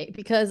was okay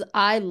because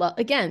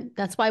again,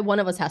 that's why one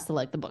of us has to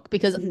like the book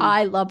because Mhm.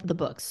 I loved the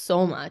book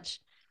so much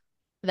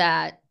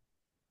that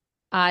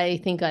I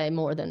think I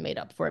more than made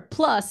up for it.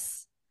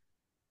 Plus,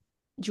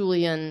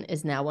 Julian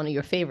is now one of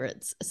your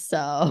favorites. So,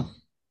 Well,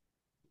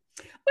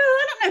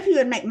 I don't know if you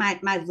would make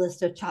my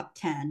list of top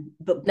 10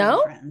 book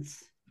no,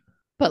 boyfriends.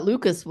 but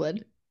Lucas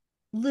would.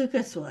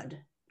 Lucas would.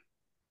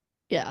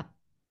 Yeah.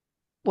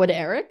 Would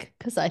Eric?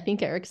 Because I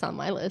think Eric's on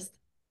my list.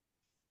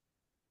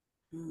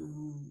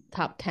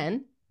 Top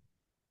 10.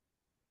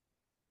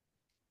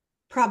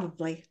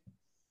 Probably.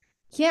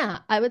 Yeah,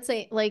 I would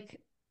say like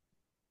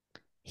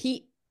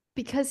he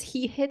because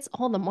he hits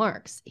all the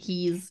marks.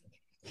 He is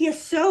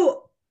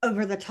so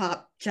over the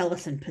top,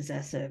 jealous, and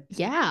possessive,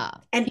 Yeah,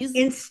 and he's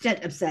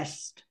instant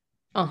obsessed,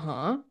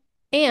 uh-huh.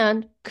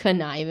 And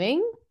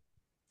conniving,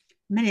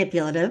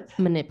 manipulative.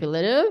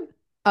 manipulative,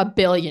 a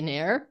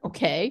billionaire,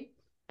 okay.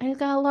 And he's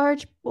got a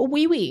large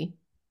wee wee.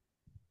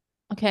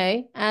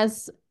 Okay,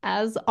 as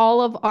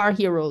all of our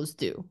heroes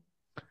do.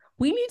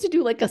 We need to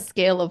do like a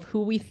scale of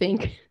who we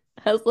think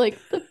has like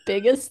the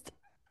biggest.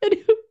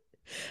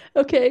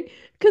 Okay,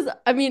 because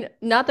I mean,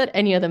 not that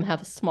any of them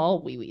have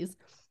small wee wees.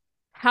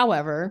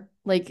 However,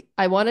 like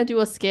I want to do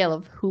a scale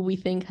of who we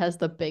think has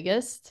the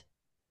biggest,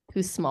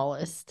 who's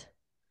smallest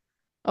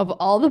of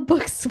all the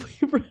books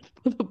we read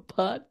for the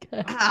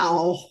podcast.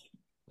 Ow.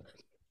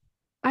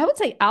 I would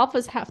say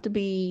alphas have to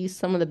be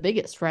some of the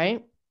biggest,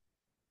 right?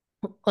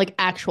 Like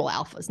actual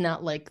alphas,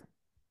 not like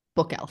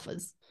book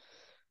alphas.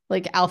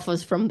 Like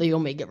alphas from the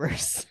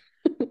Omegaverse.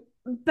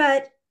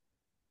 But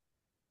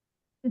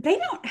they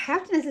don't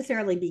have to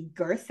necessarily be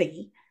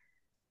girthy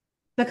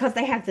because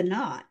they have the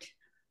knot.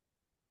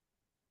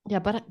 Yeah,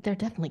 but they're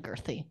definitely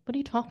girthy. What are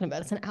you talking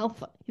about? It's an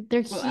alpha.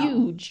 They're Well,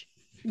 huge.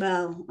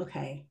 well,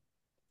 okay.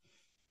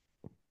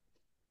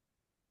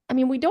 I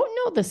mean, we don't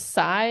know the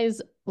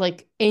size,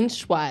 like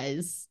inch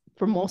wise,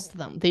 for most of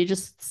them. They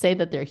just say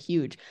that they're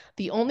huge.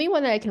 The only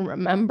one that I can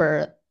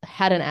remember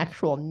had an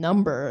actual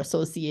number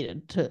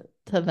associated to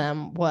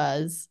them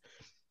was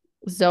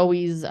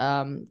Zoe's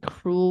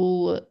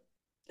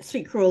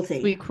Sweet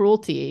cruelty. sweet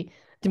cruelty.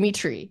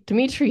 Dimitri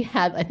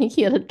had, I think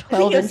he had a I think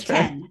 12 it was inch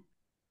 10.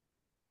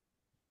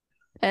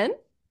 10. Are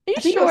you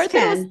I think it sure? was I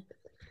thought it was 10.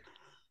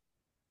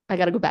 I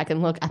gotta go back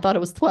and look. I thought it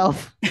was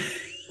 12.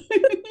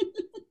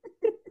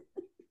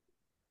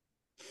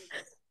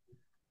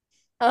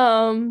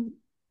 Um,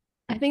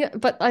 I think,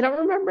 but I don't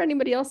remember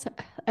anybody else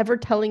ever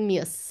telling me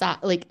a size,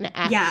 like an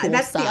Yeah, actual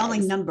that's the only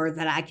size. number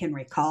that I can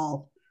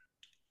recall.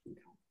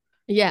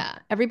 Yeah,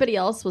 everybody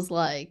else was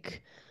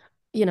like,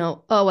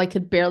 oh, I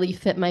could barely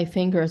fit my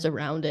fingers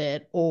around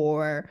it,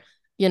 or,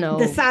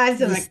 The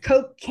size of a this,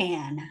 Coke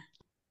can.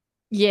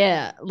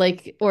 yeah,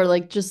 like, or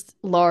like just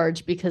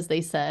large because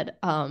they said,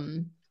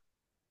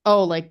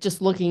 oh, like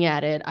just looking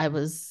at it, I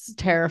was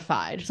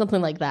terrified,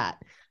 something like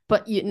that.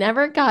 But you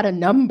never got a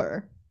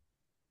number.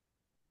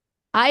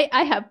 I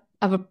have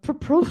I have a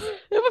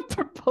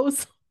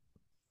proposal.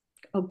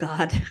 Oh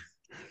God.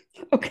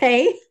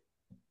 Okay.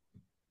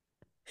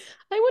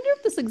 I wonder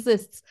if this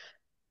exists.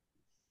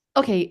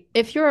 Okay,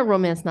 if you're a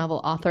romance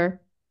novel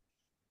author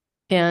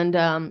and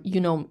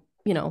you want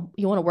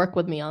to work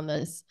with me on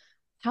this,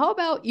 how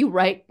about you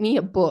write me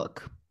a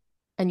book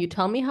and you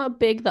tell me how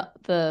big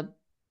the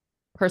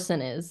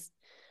person is,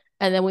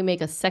 and then we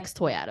make a sex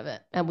toy out of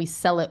it and we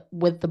sell it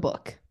with the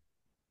book.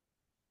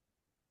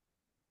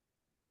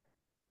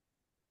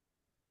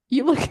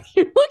 You're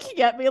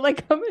looking at me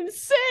like I'm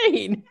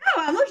insane,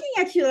 No, I'm looking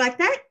at you like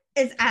that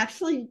is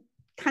actually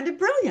kind of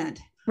brilliant.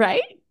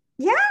 right?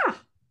 Yeah.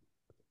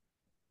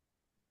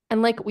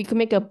 And like we could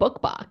make a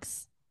book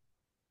box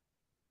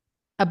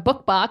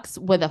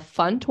with a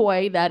fun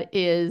toy that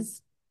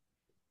is,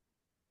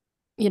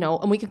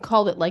 and we could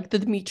call it like the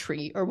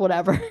Dimitri or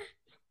whatever.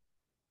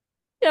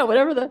 Yeah,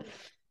 whatever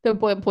the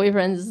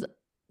boyfriend's,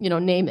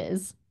 name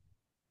is.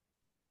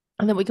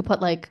 And then we could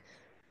put like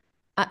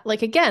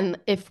again,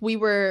 if we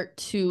were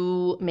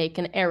to make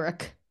an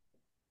Eric,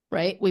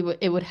 right?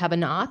 It would have a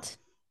knot.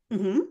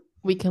 Mm-hmm.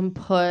 We can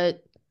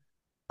put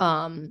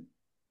um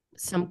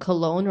some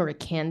cologne or a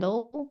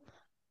candle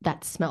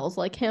that smells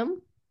like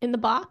him. in the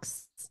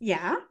box.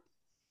 Yeah.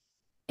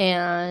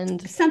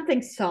 And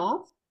Something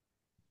soft.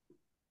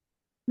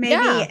 Maybe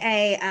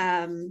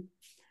yeah,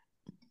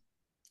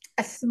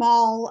 a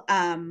small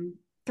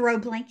throw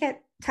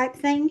blanket type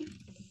thing.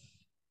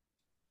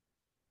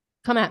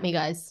 come at me,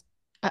 guys.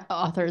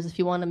 Authors, if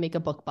you want to make a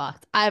book box.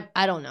 I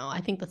don't know.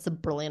 I think that's a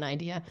brilliant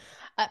idea.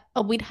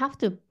 We'd have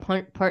to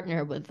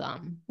partner with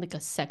like a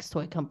sex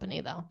toy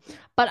company though.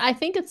 But I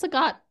think it's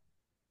got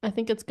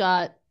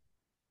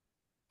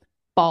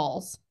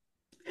balls.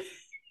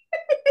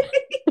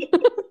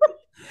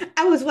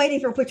 I was waiting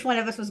for which one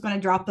of us was going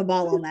to drop the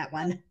ball on that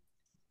one.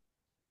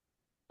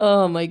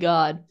 Oh my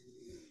God.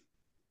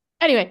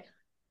 Anyway,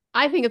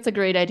 I think it's a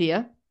great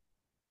idea.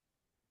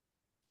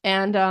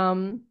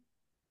 And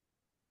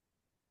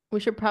we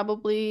should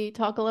probably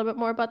talk a little bit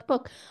more about the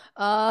book.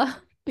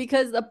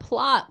 Because the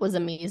plot was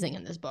amazing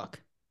in this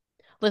book.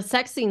 The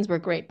sex scenes were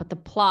great, but the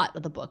plot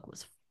of the book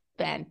was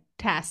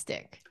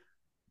fantastic,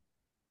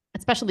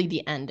 especially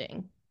the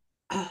ending.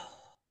 Oh,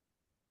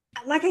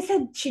 like I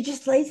said, she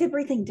just lays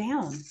everything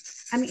down.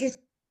 I mean,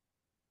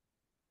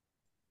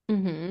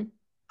 Mm-hmm.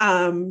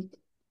 um,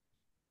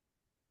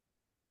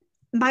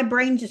 my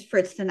brain just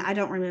fritzed, and I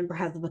don't remember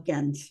how the book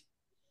ends.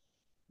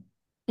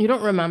 You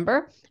don't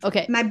remember?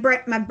 Okay. My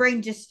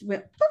brain just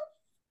went.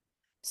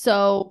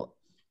 So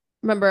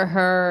remember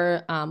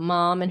her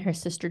mom and her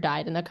sister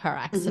died in a car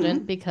accident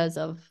Mm-hmm. because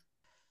of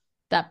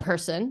that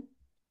person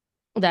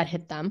that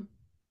hit them.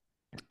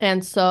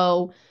 And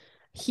so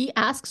he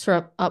asks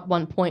her at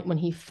one point when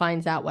he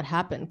finds out what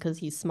happened because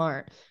he's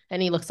smart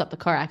and he looks up the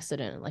car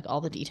accident, like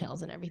all the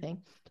details and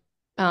everything.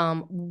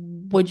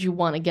 Would you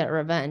want to get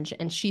revenge?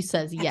 And she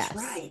says That's yes.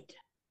 right.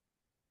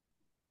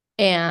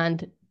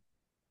 And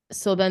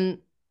so then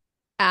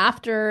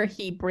after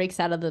he breaks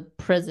out of the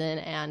prison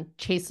and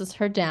chases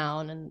her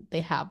down and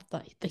they have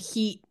the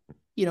heat,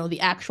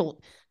 the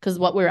actual, because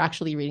what we're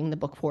actually reading the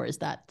book for is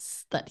that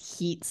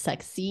heat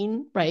sex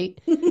scene, right?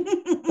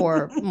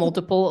 Or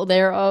multiple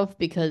thereof,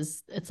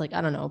 because it's like,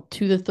 I don't know,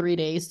 2 to 3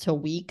 days to a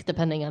week,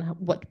 depending on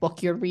what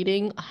book you're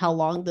reading, how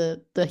long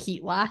the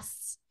heat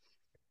lasts.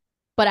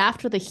 But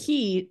after the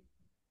heat,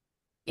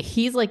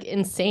 he's like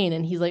insane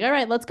and he's like, all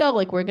right, let's go.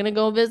 Like, we're gonna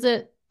go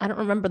visit. I don't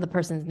remember the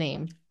person's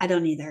name, I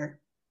don't either.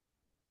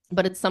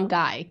 but it's some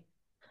guy.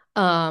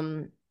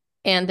 Um,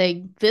 and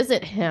they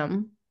visit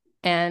him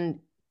and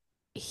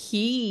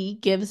he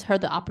gives her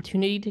the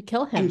opportunity to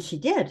kill And him. she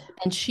did.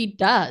 And she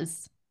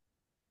does.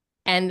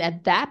 And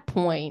at that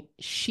point,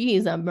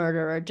 she's a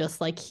murderer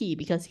just like he,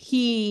 because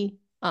he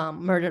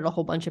murdered a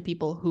whole bunch of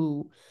people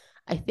who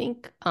I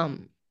think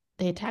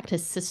they attacked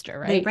his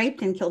sister, They right?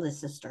 raped and killed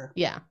his sister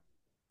Yeah.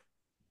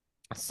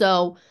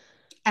 So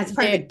as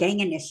part of the they gang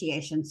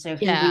initiation. So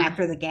he went yeah.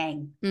 after the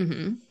gang.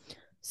 Mm-hmm.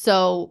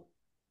 So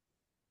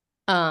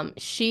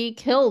she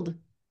killed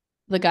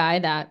the guy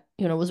that,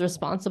 was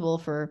responsible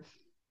for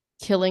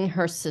killing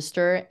her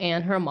sister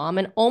and her mom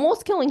and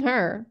almost killing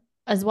her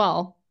as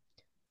well.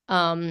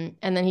 And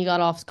then he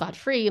got off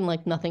scot-free and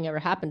like nothing ever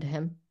happened to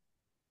him.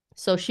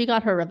 So she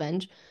got her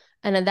revenge.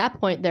 And at that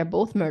point, they're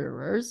both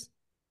murderers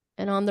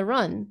and on the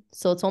run.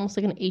 So it's almost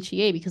like an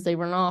HEA because they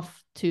run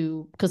off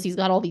because he's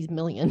got all these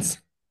millions.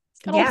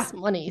 He's got all Yeah. this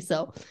money.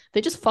 So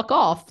they just fuck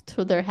off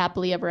to their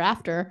happily ever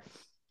after.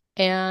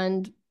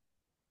 And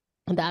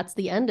that's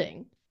the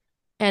ending.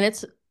 And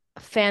it's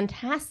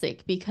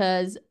fantastic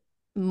because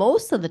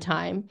most of the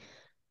time,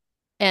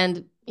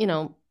 and,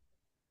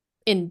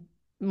 in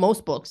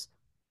most books,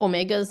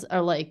 omegas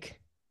are like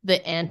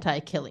the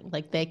anti-killing.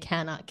 Like they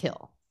cannot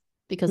kill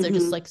because they're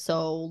just Mm-hmm. like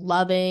so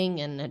loving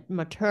and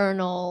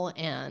maternal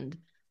and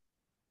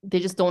they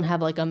just don't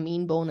have like a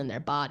mean bone in their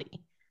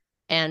body.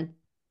 And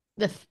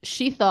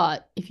she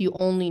thought if you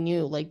only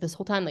knew like this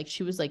whole time, like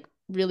she was like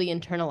really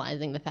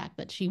internalizing the fact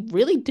that she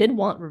really did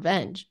want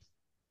revenge,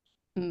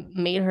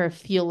 made her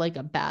feel like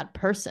a bad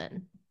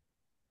person,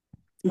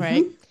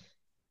 right? Mm-hmm.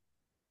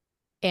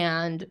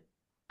 And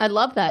I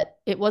love that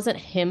it wasn't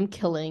him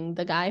killing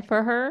the guy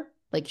for her.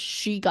 Like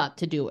she got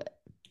to do it.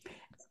 It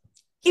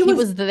He was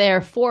was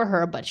there for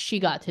her, but she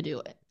got to do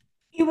it.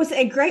 it was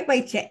a great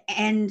way to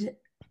end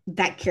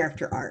that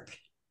character arc.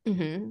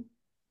 Mm-hmm.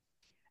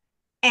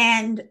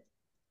 And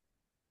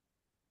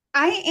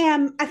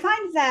I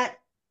find that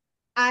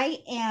I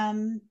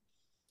am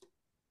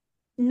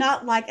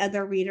not like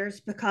other readers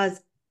because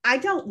I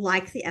don't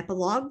like the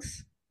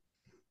epilogues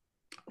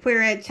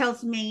where it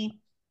tells me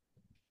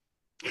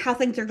how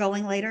things are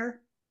going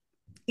later,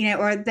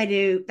 or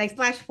they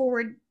flash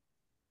forward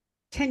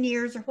 10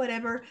 years or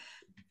whatever.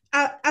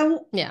 I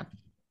Yeah.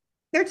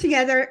 They're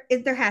together,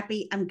 if they're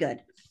happy, I'm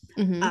good.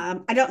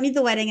 Mm-hmm. I don't need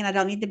the wedding and I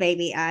don't need the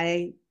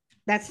baby.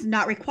 That's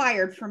not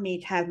required for me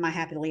to have my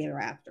happily ever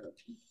after.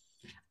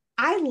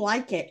 I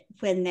like it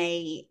when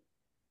an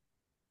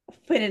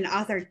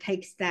author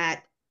takes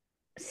that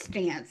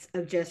stance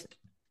of just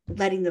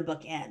letting the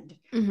book end.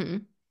 Mm-hmm.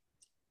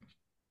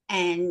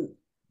 And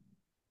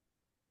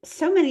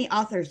so many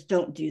authors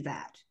don't do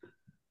that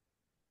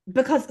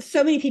because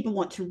so many people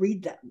want to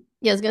read them.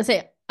 Yeah, I was gonna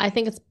say, I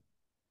think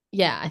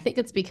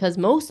it's because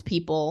most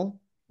people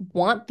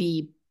want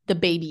the the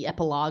baby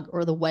epilogue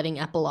or the wedding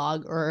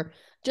epilogue or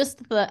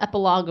just the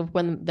epilogue of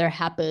when they're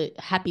happy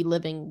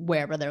living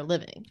wherever they're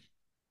living.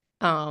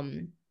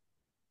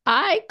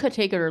 I could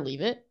take it or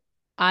leave it.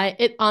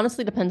 It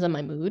honestly depends on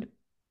my mood.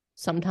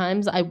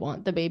 Sometimes I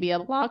want the baby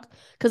epilogue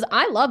because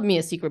I love me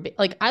a secret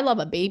like I love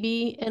a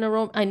baby in a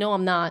room. I know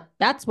I'm not.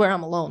 That's where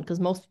I'm alone because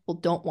most people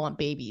don't want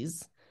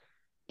babies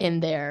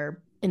in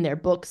their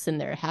books and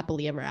their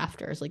happily ever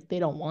afters. Like they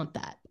don't want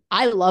that.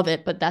 I love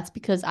it, but that's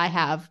because I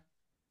have,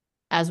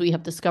 as we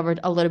have discovered,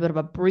 a little bit of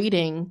a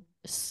breeding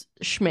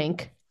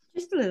schmink.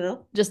 Just a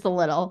little. Just a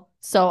little.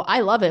 So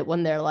I love it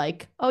when they're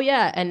like, oh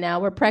yeah, and now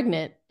we're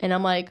pregnant. And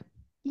I'm like,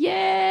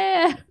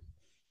 yeah.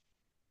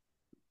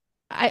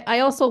 I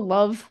also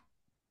love,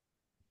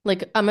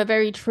 like, I'm a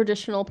very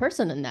traditional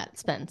person in that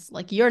sense.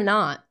 Like you're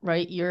not,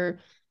 right?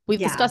 We've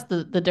discussed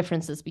the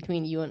differences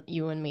between you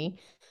and me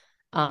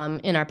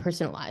in our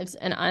personal lives.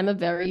 And I'm a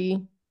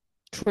very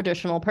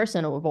traditional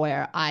person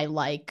where I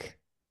like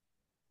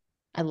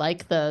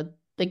the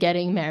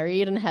getting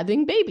married and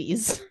having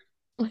babies.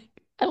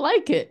 Like I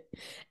like it.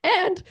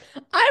 And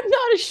I'm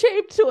not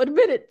ashamed to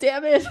admit it,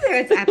 damn it.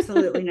 There's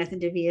absolutely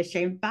nothing to be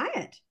ashamed by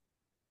it.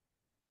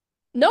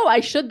 No, I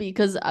should be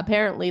because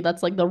apparently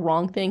that's like the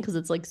wrong thing because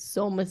it's like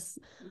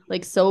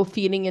so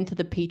feeding into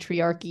the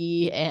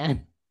patriarchy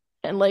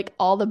and like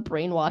all the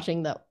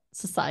brainwashing that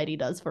society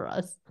does for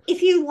us.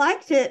 If you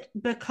liked it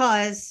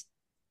because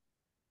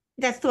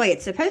that's the way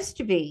it's supposed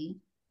to be,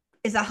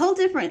 is a whole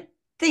different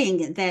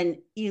thing than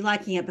you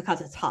liking it because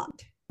it's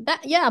hot.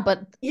 But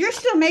you're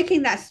still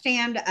making that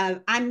stand of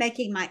I'm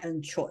making my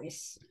own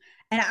choice.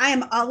 And I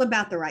am all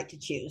about the right to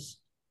choose.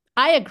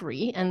 I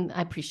agree and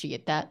I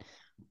appreciate that.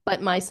 But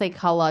my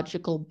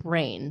psychological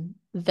brain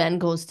then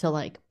goes to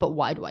like, but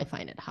why do I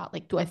find it hot?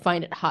 Like, do I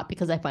find it hot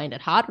because I find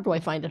it hot or do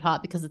I find it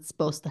hot because it's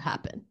supposed to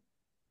happen?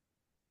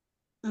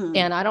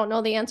 And I don't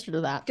know the answer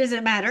to that. Does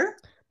it matter?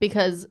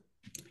 Because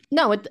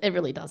no, it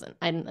really doesn't.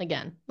 And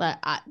again,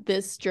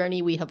 this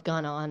journey we have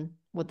gone on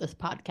with this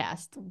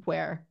podcast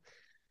where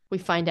we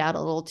find out a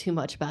little too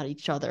much about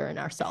each other and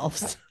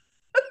ourselves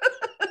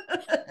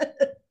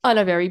on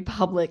a very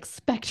public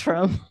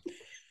spectrum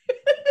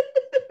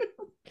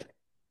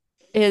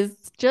is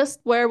just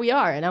where we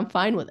are. And I'm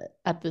fine with it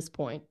at this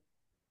point.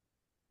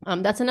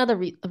 That's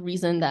another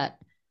reason that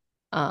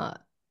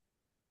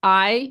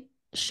I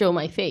show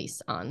my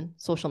face on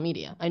social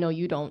media. I know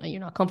you don't, and you're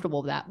not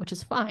comfortable with that, which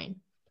is fine.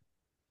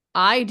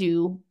 I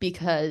do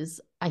because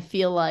I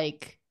feel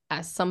like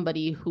as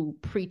somebody who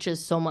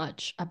preaches so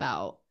much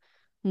about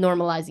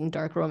normalizing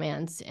dark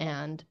romance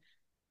and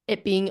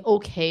it being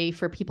okay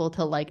for people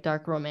to like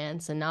dark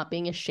romance and not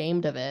being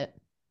ashamed of it,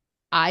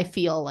 I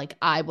feel like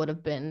I would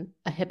have been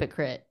a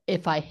hypocrite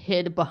if I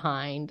hid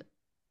behind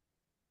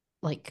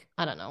like,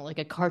 I don't know, like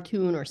a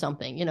cartoon or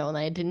something, and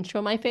I didn't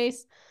show my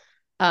face.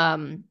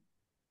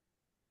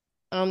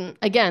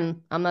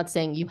 Again, I'm not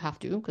saying you have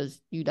to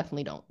because you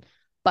definitely don't.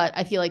 But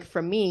I feel like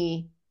for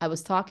me, I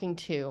was talking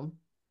to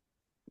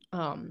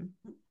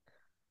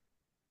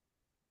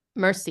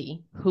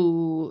Mercy,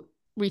 who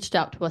reached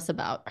out to us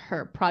about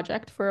her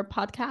project for a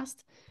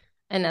podcast.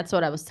 And that's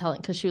what I was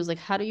telling, because she was like,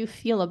 how do you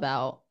feel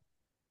about,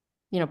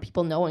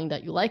 people knowing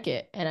that you like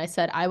it? And I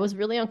said, I was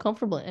really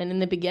uncomfortable. And in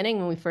the beginning,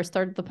 when we first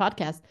started the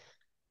podcast,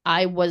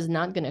 I was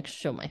not going to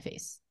show my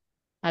face.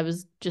 I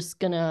was just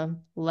going to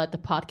let the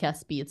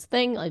podcast be its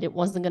thing. It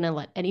wasn't going to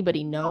let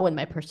anybody know in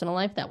my personal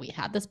life that we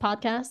had this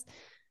podcast.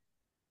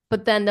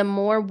 But then the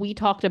more we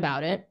talked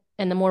about it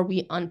and the more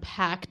we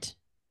unpacked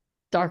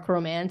dark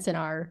romance and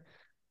our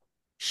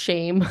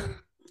shame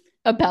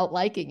about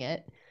liking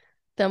it,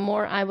 the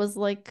more I was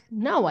like,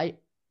 no,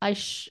 I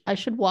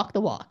should walk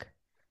the walk.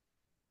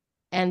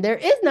 And there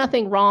is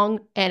nothing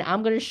wrong, and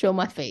I'm going to show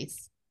my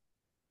face.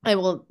 I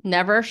will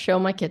never show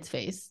my kid's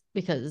face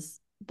because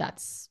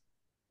that's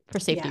for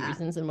safety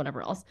reasons and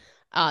whatever else.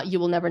 You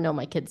will never know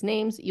my kids'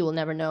 names. You will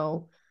never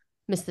know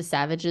Mr.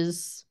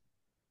 Savage's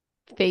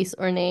face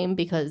or name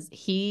because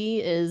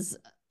he is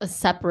a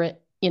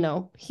separate,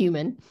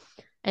 human,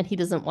 and he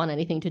doesn't want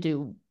anything to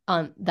do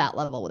on that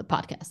level with a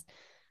podcast.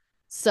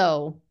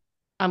 So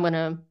I'm going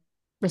to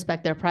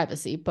respect their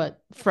privacy.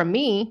 But for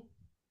me,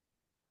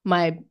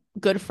 my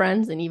good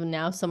friends and even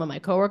now some of my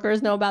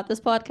coworkers know about this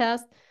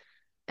podcast,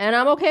 and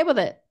I'm okay with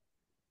it.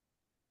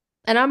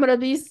 And I'm going to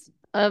be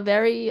a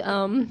very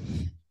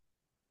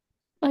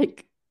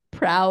like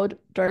proud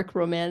dark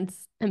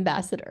romance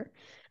ambassador.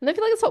 And I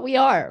feel like that's what we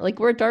are. Like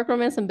we're dark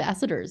romance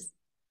ambassadors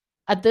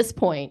at this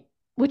point,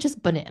 which is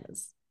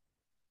bananas.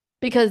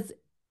 Because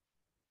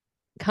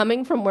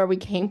coming from where we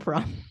came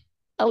from,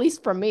 at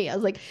least for me, I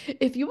was like,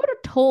 if you would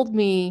have told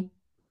me,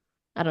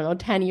 I don't know,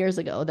 10 years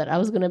ago that I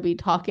was going to be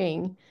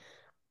talking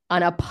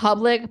on a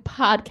public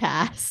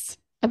podcast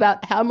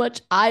about how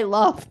much I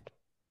loved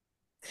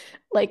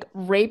like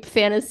rape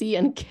fantasy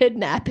and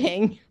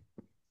kidnapping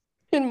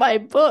in my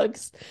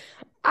books,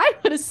 I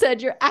would have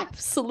said you're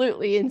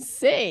absolutely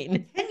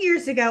insane. 10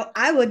 years ago,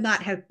 I would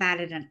not have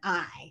batted an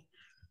eye.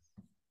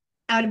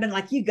 I would have been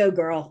like, you go,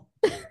 girl.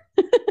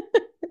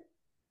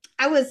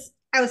 I was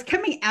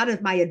coming out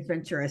of my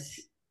adventurous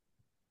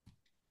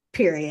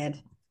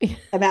period,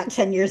 about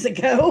 10 years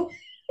ago.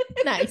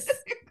 Nice.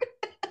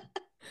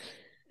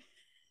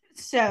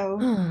 So,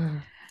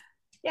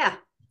 yeah,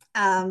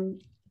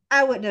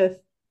 I wouldn't have,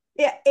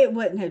 yeah, it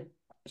wouldn't have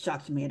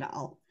shocked me at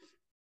all.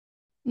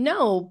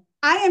 No.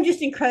 I am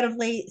just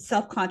incredibly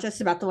self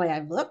conscious about the way I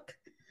look.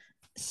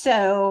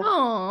 So,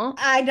 Oh,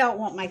 I don't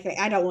want my face,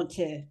 I don't want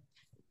to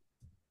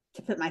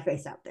put my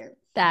face out there.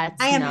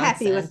 I that's am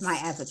happy with my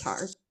nonsense.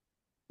 avatar.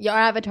 Your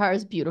avatar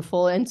is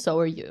beautiful, and so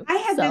are you. I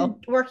have So, been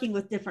working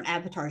with different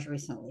avatars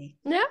recently.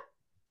 yeah,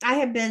 I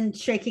have been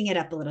shaking it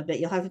up a little bit.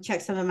 You'll have to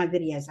check some of my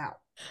videos out.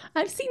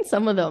 I've seen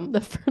some of them.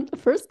 The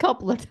first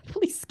couple are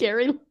definitely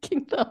scary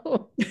looking,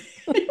 though.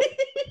 I'm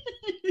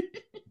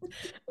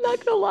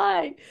not gonna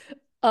lie.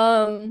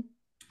 Um,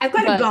 I've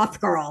got a but goth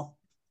girl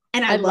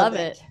and I I love love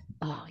it. it.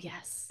 Oh,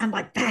 yes. I'm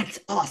like, that's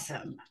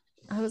awesome.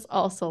 I was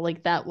also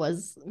like, that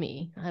was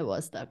me. I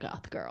was the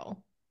goth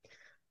girl.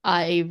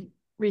 I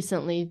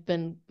recently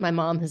been, my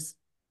mom has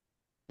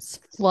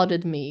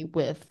flooded me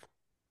with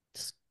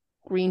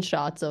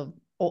screenshots of,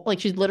 like,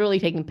 she's literally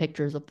taking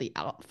pictures of the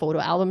photo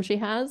album she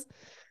has.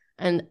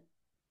 And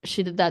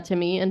she did that to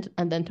me and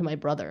then to my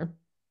brother.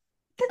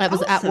 That's I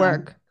was at awesome.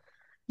 work.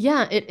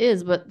 Yeah, it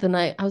is. But then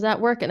I was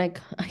at work and I'm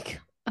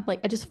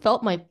like, I just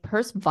felt my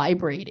purse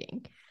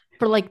vibrating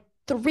for like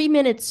 3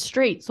 minutes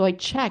straight. So I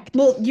checked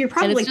Well, you're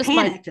and it's probably just my,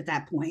 panicked at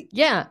that point.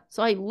 yeah.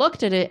 So I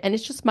looked at it and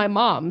it's just my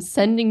mom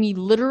sending me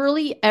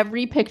literally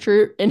every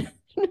picture in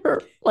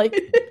her like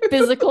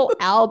physical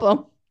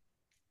album.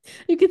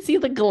 You could see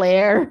the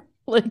glare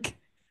like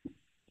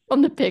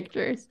on the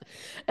pictures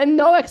and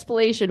no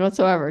explanation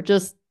whatsoever.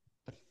 Just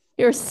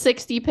here's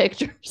 60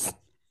 pictures.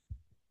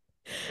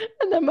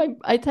 And then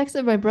I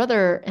texted my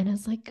brother and I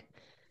was like,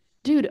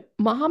 dude,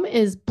 mom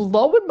is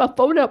blowing my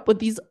phone up with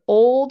these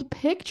old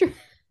pictures.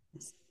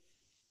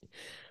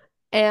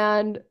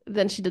 And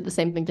then she did the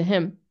same thing to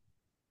him.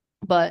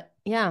 But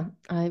yeah,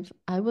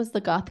 I was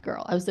the goth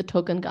girl. I was the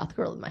token goth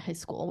girl in my high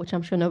school, which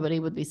I'm sure nobody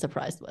would be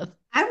surprised with.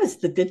 I was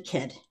the good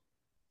kid.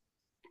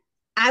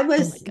 I Oh my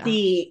was gosh.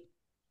 the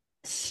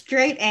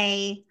straight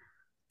A,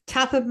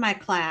 top of my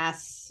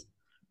class,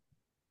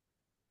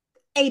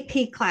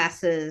 AP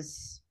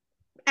classes,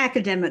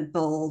 academic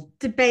bowl,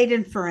 debate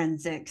and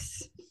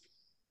forensics.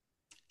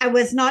 I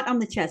was not on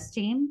the chess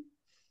team.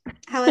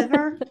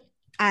 However,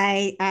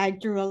 I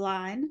drew a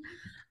line.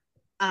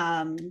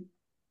 Um,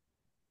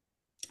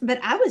 but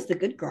I was the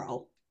good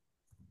girl.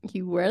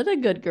 You were the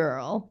good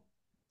girl.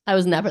 I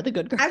was never the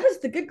good girl. I was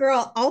the good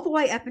girl all the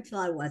way up until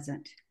I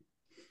wasn't.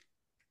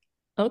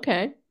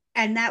 Okay.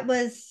 And that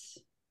was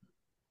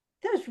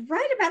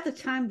right about the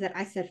time that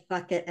I said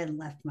fuck it and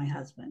left my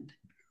husband.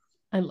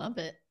 I love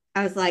it.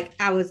 I was like,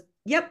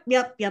 yep,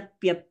 yep, yep,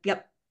 yep,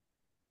 yep.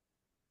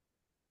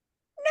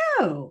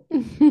 No.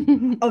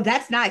 Oh,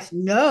 that's nice.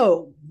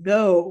 No,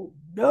 no,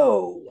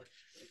 no.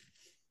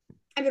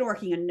 I've been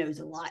working on no's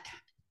a lot.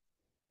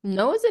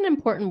 No is an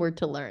important word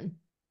to learn.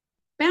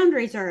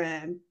 Boundaries are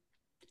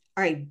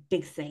a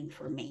big thing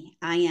for me.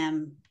 I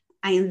am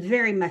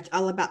very much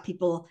all about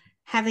people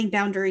having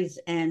boundaries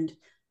and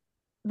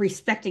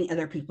respecting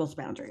other people's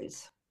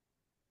boundaries.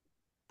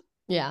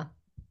 Yeah,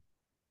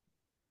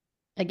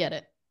 I get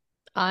it.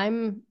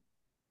 I'm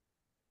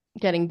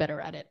getting better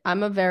at it.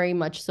 I'm a very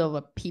much so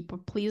a people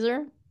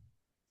pleaser.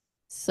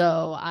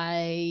 So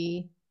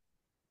I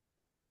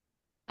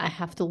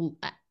have to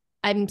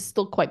I'm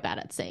still quite bad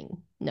at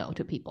saying no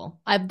to people.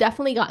 I've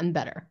definitely gotten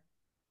better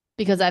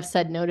because I've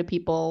said no to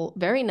people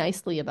very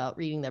nicely about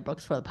reading their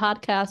books for the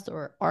podcast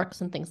or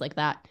arcs and things like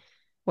that.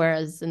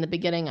 Whereas in the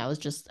beginning I was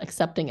just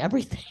accepting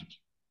everything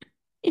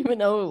even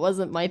though it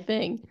wasn't my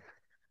thing.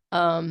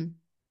 Um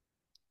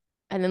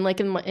and then like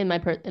in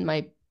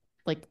my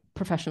like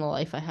professional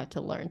life I had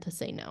to learn to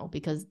say no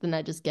because then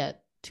I just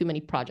get too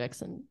many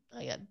projects and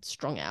I get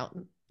strung out.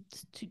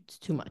 It's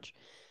too much.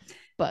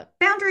 But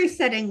Boundary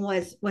setting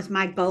was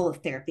my goal of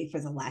therapy for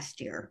the last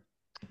year.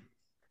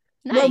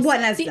 Well, nice.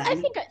 one of See, I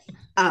them. think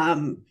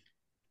Um,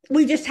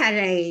 we just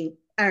had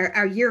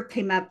our year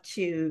came up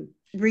to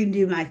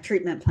renew my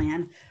treatment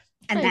plan,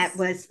 and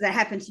nice. that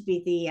happened to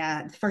be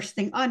the first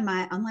thing on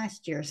my on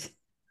last year's.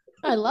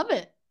 I love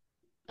it.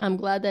 I'm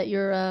glad that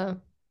you're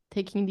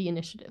taking the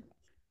initiative.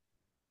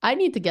 I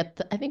need to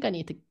I think I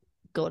need to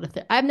go to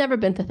therapy. I've never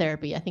been to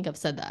therapy. I think I've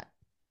said that.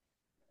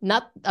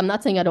 I'm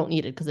not saying I don't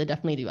need it because I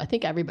definitely do. I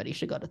think everybody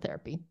should go to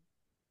therapy,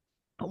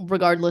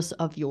 regardless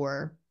of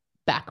your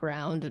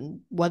background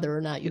and whether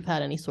or not you've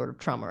had any sort of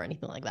trauma or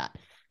anything like that.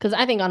 Because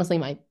I think honestly,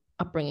 my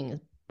upbringing is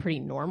pretty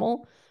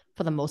normal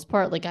for the most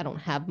part. Like I don't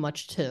have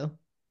much to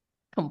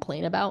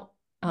complain about.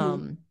 Mm-hmm.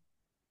 Um,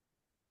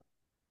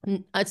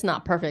 it's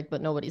not perfect,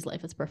 but nobody's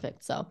life is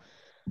perfect. So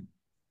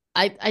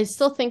I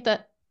still think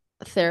that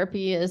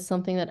therapy is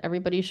something that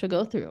everybody should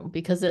go through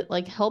because it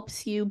like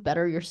helps you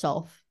better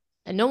yourself.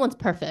 And no one's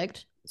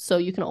perfect, so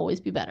you can always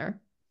be better.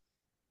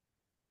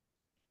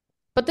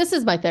 But this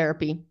is my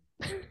therapy.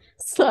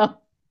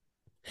 So,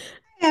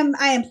 I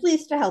am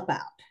pleased to help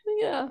out.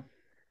 yeah.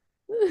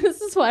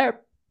 This is why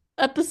our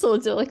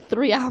episodes are like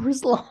 3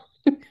 hours long.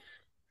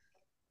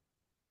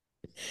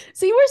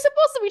 See, we're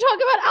supposed to be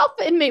talking about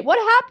Alpha Inmate. What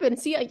happened?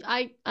 See,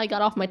 I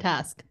got off my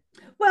task.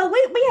 Well,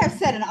 we have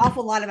said an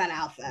awful lot about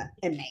Alpha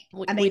Inmate.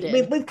 I We mean,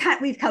 did.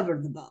 we've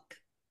covered the book.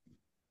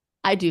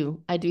 I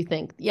do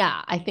think,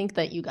 yeah, I think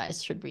that you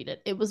guys should read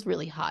it. It was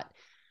really hot.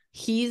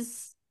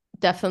 He's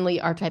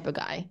definitely our type of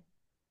guy,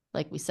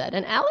 like we said.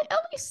 And Ellie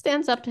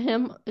stands up to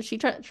him. She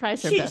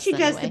tries her best She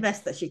does the anyway.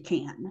 best that she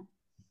can.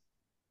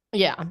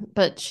 Yeah,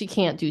 but she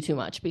can't do too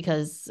much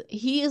because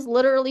he is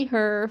literally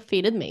her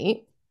fated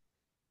mate.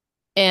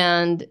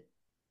 And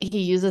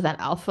he uses that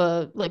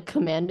alpha like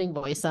commanding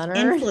voice on her.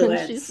 And she's,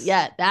 Influence.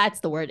 yeah,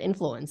 that's the word,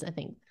 influence, I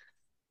think.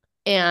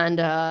 And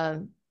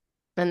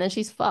then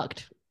she's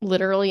fucked,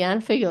 literally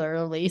and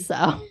figuratively.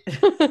 So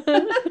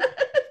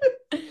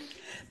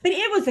But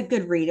it was a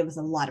good read. It was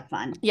a lot of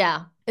fun.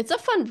 yeah, it's a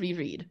fun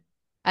reread.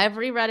 I've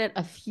reread it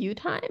a few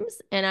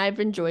times and I've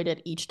enjoyed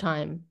it each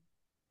time,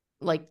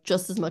 like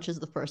just as much as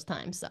the first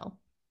time. So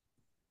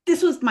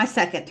This was my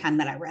second time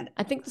that I read it.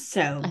 I think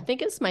So I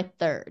think it's my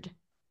third.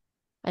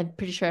 I'm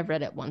pretty sure I've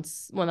read it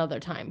one other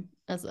time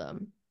as a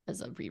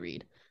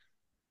reread.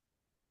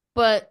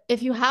 But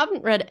if you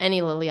haven't read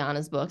any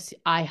Liliana's books,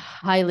 I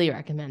highly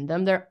recommend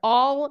them. They're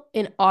all,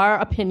 in our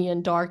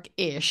opinion,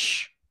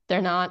 dark-ish.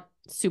 They're not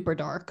super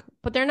dark,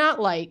 but they're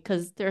not light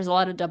because there's a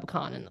lot of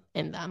dubcon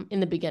in them, in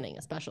the beginning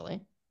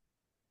especially.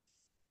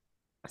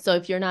 So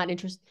if you're not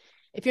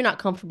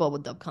comfortable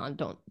with dubcon,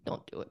 don't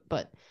do it.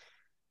 But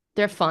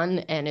they're fun,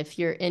 and if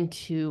you're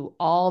into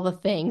all the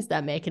things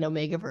that make an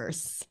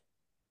Omegaverse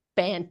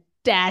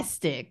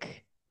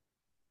fantastic,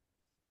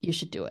 you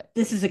should do it.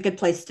 this is a good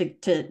place to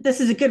this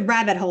is a good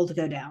rabbit hole to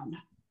go down.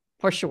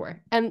 For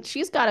sure. And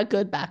she's got a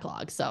good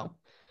backlog, so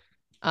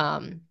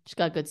she's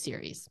got a good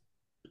series.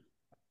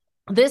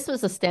 This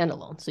was a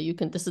standalone, so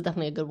this is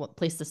definitely a good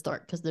place to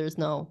start because there's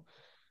no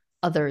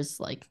others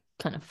like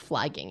kind of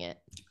flagging it.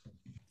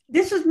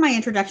 This was my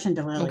introduction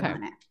to Liliana.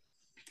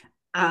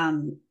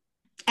 Okay.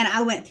 And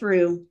I went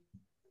through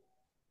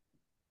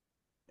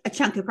a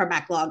chunk of her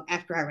backlog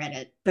after I read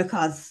it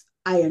because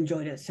I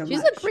enjoyed it so much.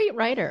 She's a great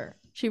writer.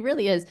 She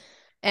really is.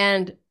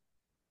 And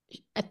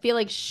I feel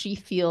like she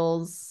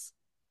feels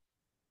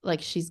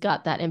like she's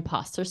got that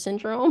imposter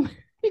syndrome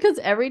because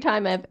every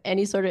time I have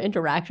any sort of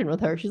interaction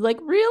with her, she's like,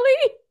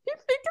 really? You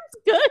think it's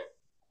good?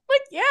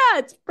 Like, yeah,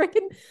 it's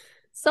freaking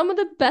some of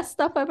the best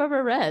stuff I've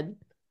ever read.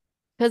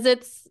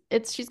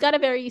 Because she's got a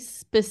very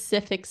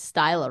specific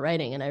style of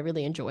writing and I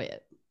really enjoy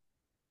it.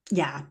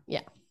 Yeah.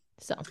 Yeah.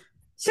 So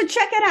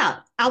check it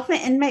out. Alpha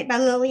Inmate by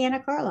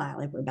Liliana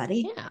Carlisle,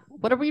 everybody. Yeah.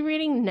 What are we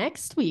reading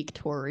next week,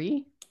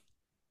 Tori?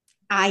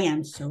 I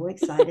am so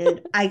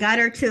excited. I got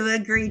her to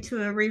agree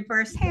to a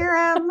reverse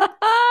harem.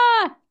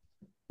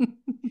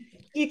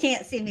 You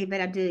can't see me, but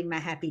I'm doing my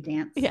happy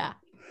dance. Yeah.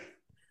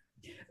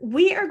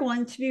 We are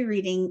going to be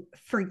reading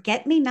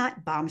Forget Me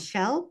Not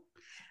Bombshell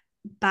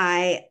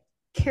by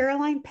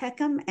Caroline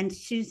Peckham and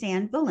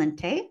Suzanne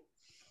Valente.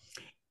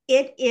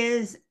 It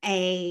is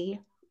a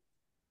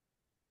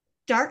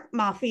dark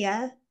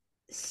mafia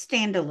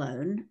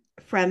standalone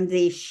from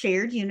the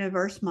shared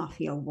universe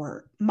Mafia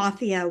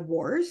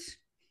Wars.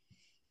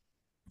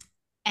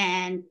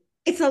 And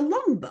it's a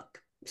long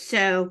book.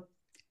 So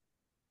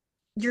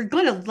you're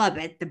going to love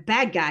it. The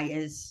bad guy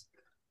is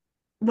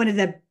one of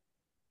the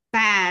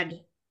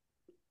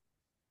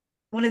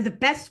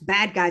best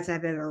bad guys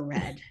I've ever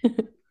read.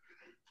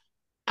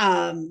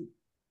 And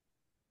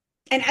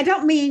I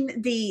don't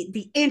mean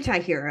the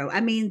anti-hero. I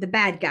mean the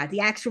bad guy,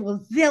 the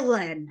actual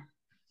villain.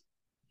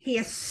 He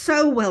is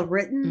so well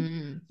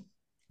written.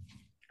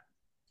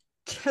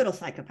 Total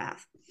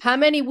psychopath. How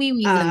many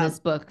wee-wees in this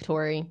book,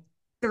 Tori?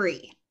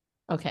 3.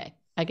 Okay.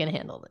 I can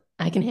handle it.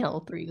 I can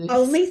handle 3 wee-wees.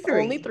 Only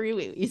 3. Only 3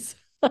 wee-wees.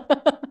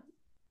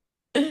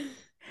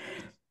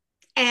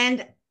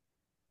 And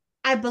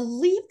I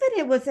believe that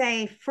it was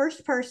a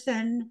first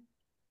person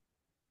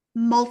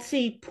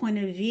multi point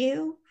of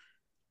view.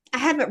 I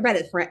haven't read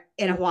it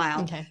in a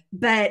while, okay,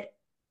 but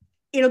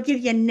it'll give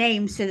you a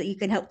name so that you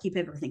can help keep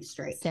everything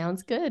straight.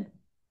 Sounds good.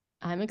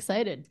 I'm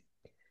excited.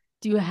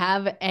 Do you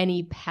have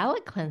any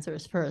palate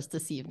cleansers for us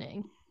this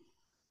evening?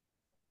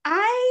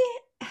 I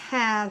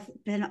have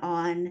been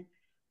on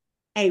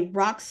a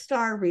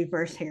Rockstar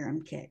reverse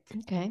harem kick.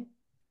 Okay.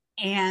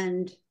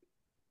 And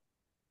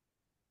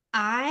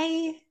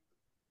I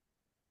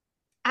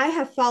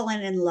have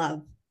fallen in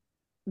love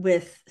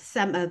with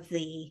some of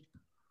the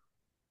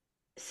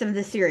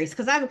series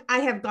because I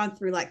have gone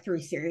through like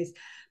 3 series.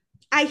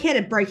 I hit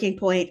a breaking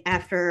point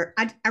after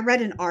I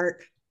read an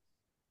arc.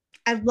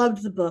 I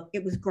loved the book.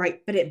 It was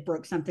great, but it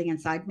broke something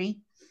inside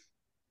me.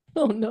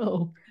 Oh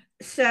no.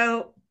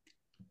 So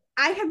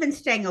I have been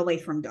staying away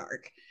from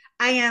dark.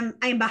 I am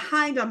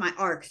behind on my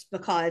arcs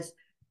because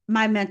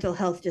my mental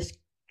health just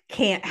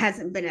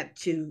hasn't been up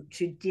to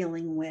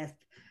dealing with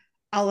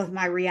all of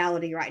my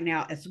reality right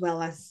now, as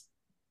well as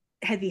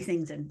heavy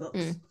things in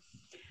books.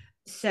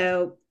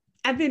 So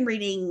I've been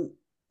reading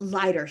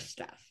lighter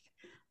stuff,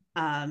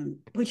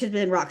 which has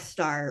been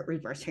Rockstar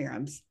reverse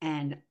harems,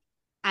 and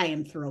I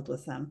am thrilled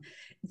with them.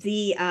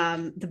 The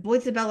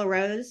Boys of Bella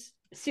Rose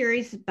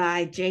series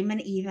by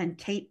Jamin Eve and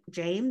Tate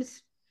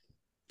James.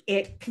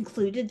 It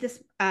concluded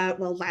this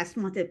last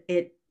month.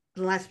 The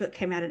last book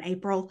came out in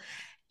April,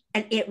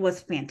 and it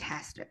was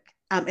fantastic.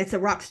 It's a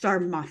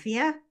Rockstar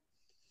Mafia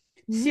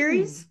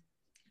series.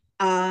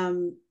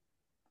 Um,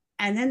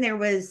 and then there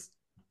was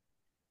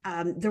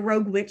the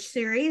Rogue Witch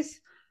series,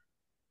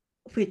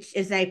 which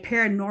is a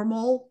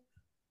paranormal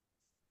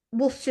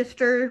wolf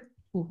shifter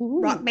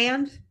rock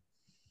band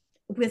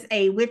with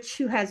a witch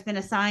who has been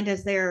assigned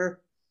as their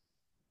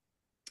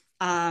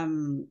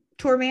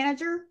tour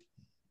manager.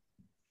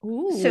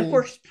 Ooh.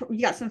 So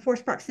you got some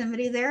forced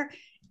proximity there.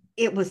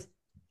 It was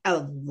a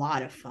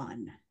lot of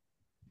fun.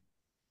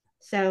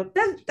 So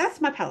that's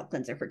my palate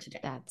cleanser for today.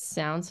 That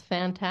sounds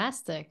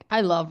fantastic.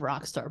 I love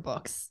Rockstar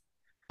books.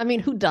 I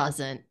mean, who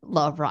doesn't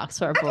love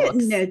Rockstar books? I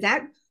didn't know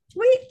that.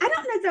 I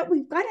don't know that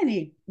we've got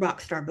any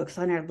Rockstar books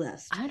on our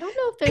list. I don't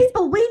know if there's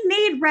people. We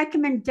need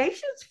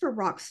recommendations for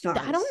Rockstar.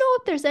 I don't know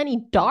if there's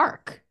any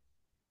dark.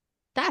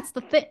 That's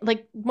the thing.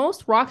 Like,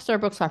 most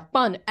Rockstar books are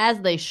fun, as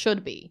they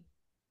should be,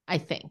 I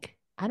think.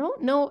 I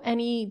don't know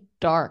any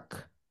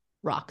dark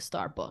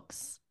Rockstar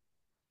books.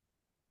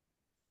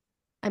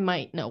 I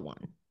might know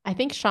one. I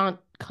think Sean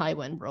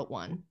Kaiwen wrote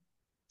one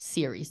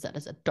series that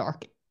is a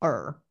dark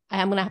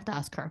I'm gonna have to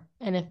ask her.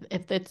 And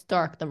if it's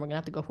dark, then we're gonna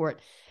have to go for it.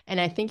 And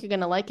I think you're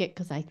gonna like it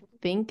because I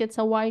think it's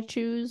a Why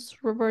Choose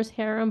reverse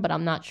harem, but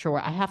I'm not sure.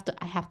 I have to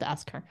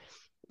ask her.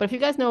 But if you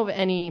guys know of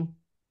any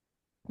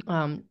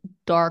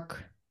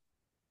dark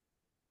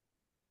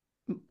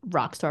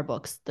Rockstar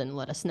books, then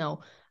let us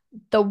know.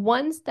 The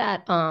ones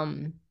that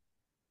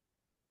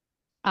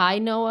I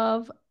know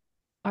of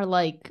are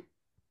like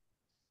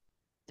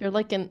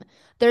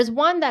there's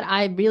one that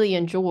I really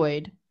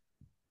enjoyed,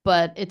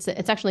 but it's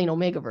actually an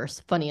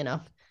Omegaverse, funny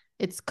enough.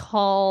 It's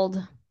called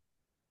The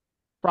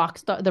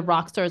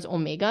Rockstar's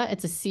Omega.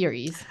 It's a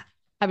series.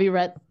 Have you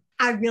read?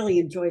 I really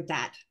enjoyed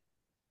that.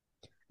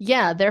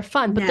 Yeah, they're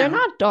fun, but they're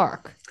not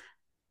dark.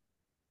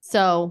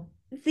 So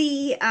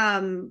the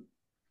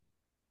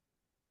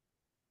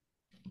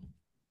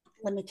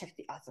let me check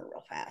the author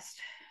real fast.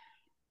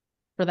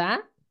 For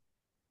that?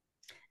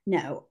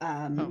 No.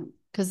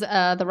 Because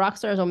The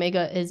Rockstar's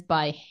Omega is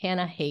by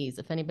Hannah Hayes,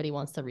 if anybody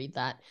wants to read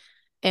that.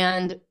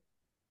 And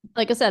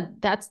like I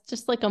said, that's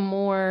just like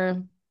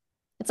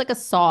it's like a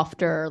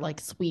softer, like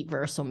sweet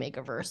verse,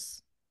 Omega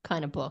verse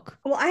kind of book.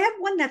 Well, I have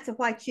one that's a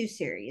Y2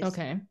 series.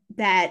 Okay.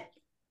 That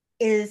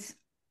is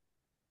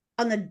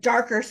on the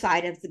darker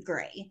side of the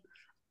gray.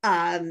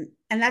 And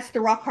that's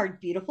the Rock Hard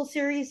Beautiful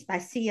series by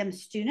C.M.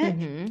 Stunick.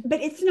 Mm-hmm.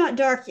 But it's not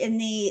dark in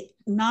the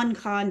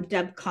non-con,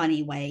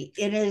 dub-conny way.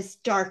 It is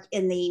dark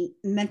in the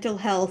mental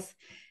health,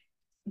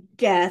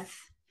 death,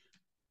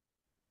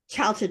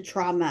 childhood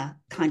trauma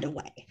kind of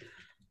way.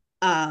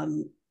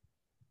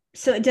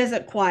 So it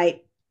doesn't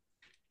quite.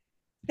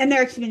 And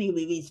there are too many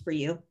movies for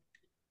you.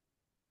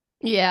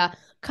 Yeah.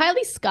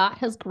 Kylie Scott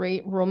has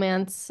great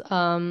romance.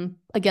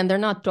 Again, they're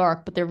not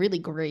dark, but they're really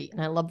great.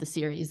 And I love the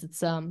series.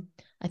 It's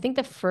I think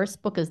the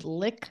first book is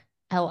Lick,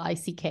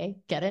 L-I-C-K.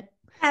 Get it?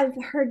 I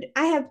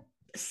have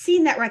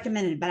seen that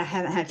recommended, but I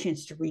haven't had a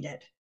chance to read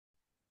it.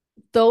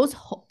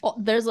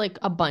 There's like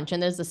a bunch,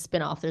 and there's a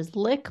spinoff. There's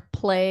Lick,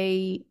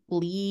 Play,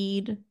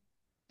 Lead.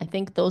 I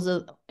think those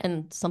are,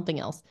 and something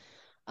else.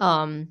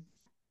 And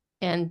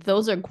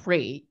those are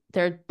great.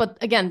 But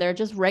again, they're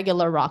just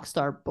regular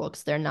Rockstar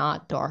books. They're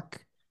not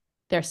dark.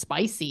 They're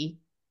spicy.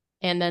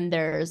 And then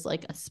there's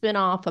like a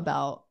spinoff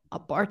about a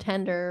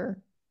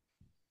bartender.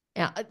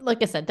 Yeah,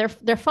 like I said,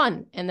 they're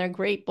fun and they're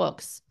great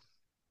books.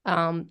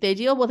 They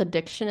deal with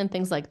addiction and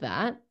things like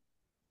that,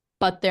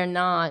 but they're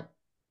not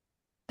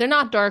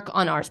dark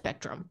on our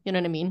spectrum. You know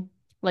what I mean?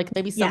 Like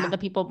maybe some of the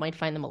people might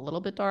find them a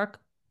little bit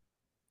dark,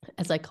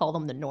 as I call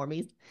them, the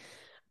normies.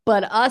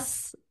 But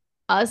us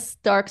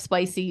dark,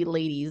 spicy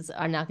ladies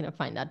are not going to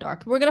find that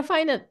dark. We're going to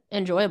find it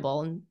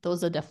enjoyable, and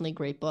those are definitely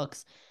great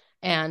books.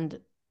 And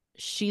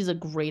she's a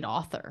great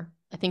author.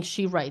 I think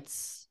she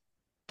writes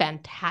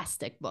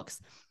fantastic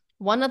books.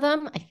 One of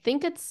them, I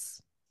think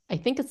it's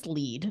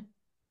Lead,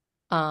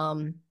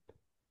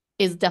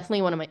 is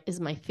definitely is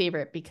my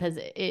favorite because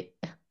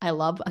I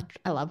love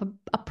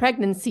a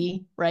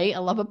pregnancy, right? I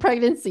love a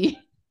pregnancy.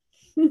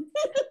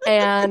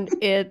 And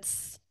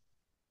it's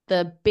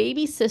the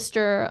baby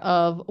sister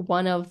of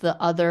one of the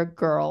other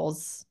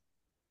girls,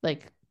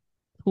 like,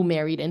 who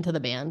married into the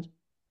band.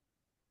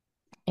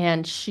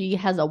 And she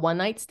has a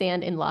one-night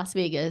stand in Las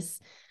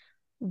Vegas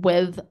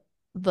with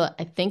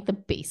I think the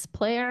bass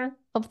player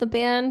of the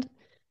band.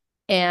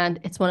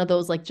 And it's one of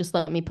those, like, just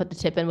let me put the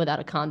tip in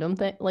without a condom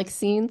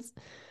scenes.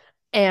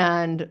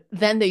 And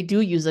then they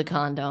do use a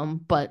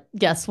condom, but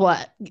guess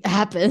what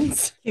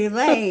happens? Too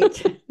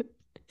late.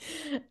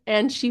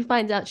 And she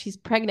finds out she's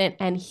pregnant,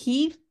 and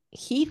he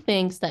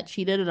thinks that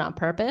she did it on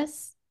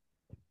purpose,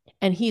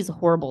 and he's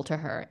horrible to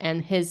her,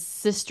 and his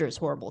sister's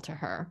horrible to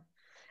her.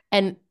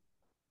 And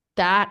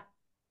that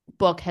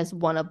book has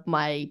one of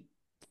my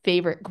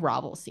favorite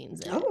grovel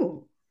scenes in it.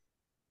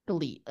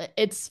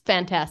 It's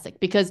fantastic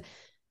because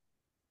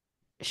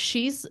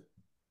she's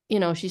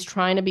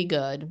trying to be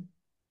good,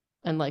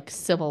 and like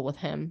civil with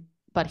him,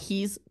 but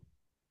he's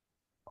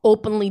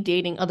openly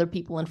dating other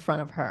people in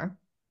front of her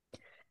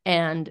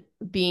and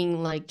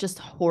being like just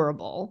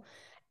horrible.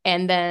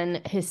 And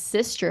then his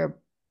sister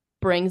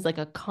brings like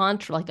a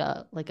contra, like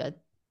a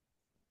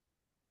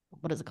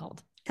what is it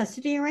called?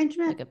 Custody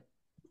arrangement? Like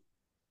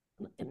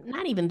a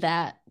not even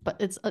that, but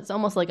it's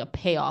almost like a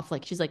payoff.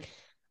 Like she's like,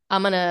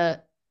 I'm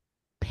gonna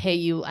pay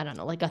you, I don't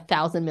know, like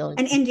 1,000 million.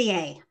 An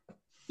NDA.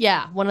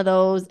 Yeah, one of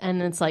those.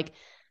 And it's like,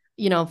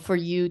 for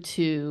you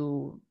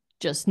to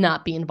just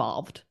not be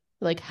involved.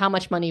 Like, how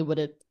much money would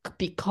it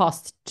be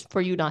cost for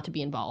you not to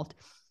be involved?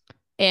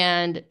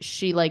 And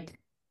she's like,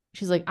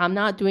 I'm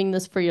not doing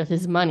this for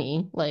his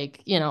money.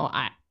 Like,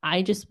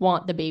 I just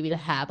want the baby to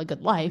have a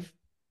good life.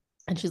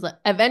 And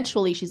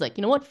eventually she's like,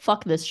 you know what?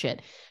 Fuck this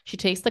shit. She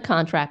takes the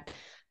contract.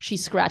 She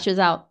scratches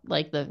out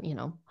like the,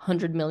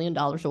 $100 million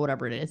or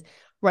whatever it is,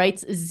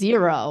 writes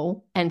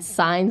zero and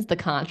signs the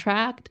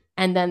contract.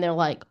 And then they're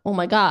like, oh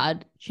my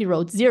God, she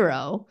wrote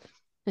zero.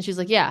 And she's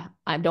like, yeah,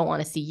 I don't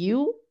want to see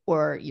you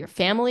or your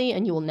family,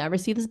 and you will never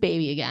see this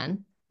baby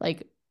again.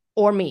 Like,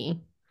 or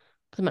me.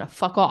 I'm gonna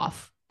fuck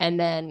off. And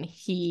then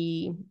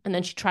she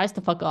tries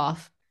to fuck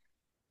off,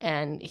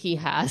 and he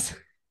has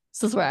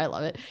this is where I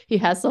love it. He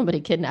has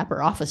somebody kidnap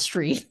her off a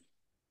street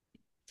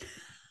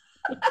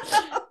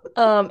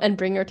and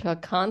bring her to a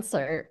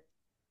concert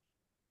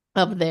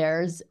of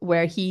theirs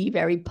where he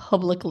very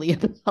publicly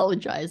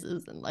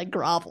apologizes and like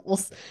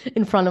grovels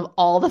in front of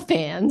all the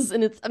fans,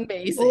 and it's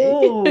amazing.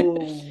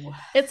 Oh.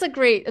 It's a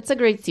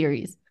great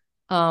series.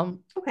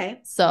 Okay.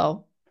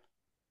 So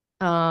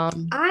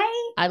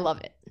I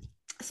love it.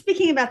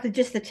 Speaking about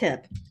just the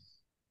tip,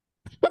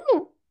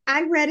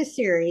 I read a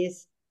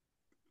series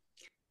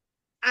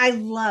I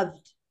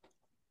loved.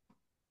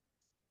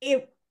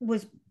 It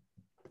was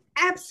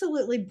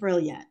absolutely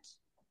brilliant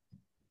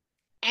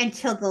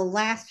until the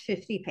last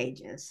 50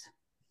 pages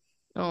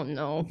Oh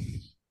no.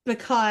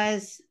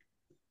 because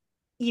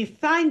you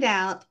find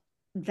out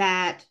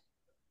that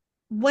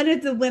one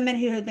of the women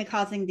who had been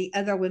causing the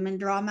other women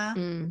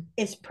drama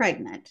is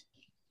pregnant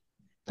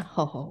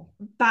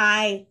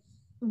by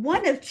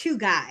one of two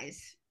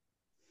guys.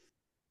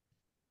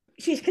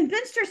 She's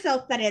convinced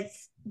herself that it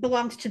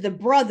belongs to the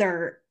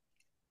brother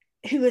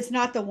who is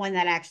not the one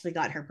that actually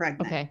got her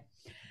pregnant. Okay.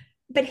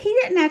 But he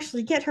didn't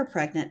actually get her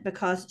pregnant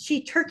because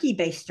she turkey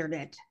basted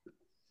it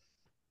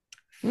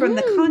from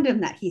the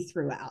condom that he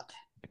threw out.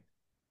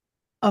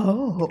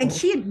 Oh. And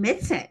she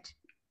admits it,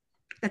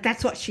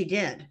 that's what she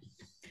did.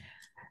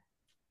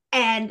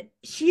 And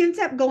she ends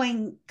up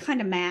going kind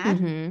of mad.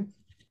 Mm-hmm.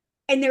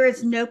 And there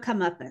is no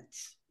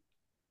comeuppance.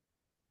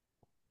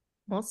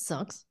 Well, it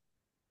sucks.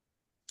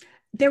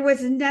 There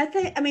was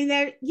nothing. I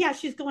mean,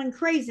 she's going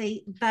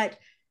crazy, but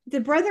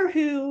the brother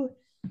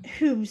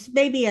whose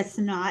baby it's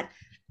not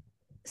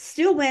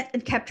still went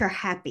and kept her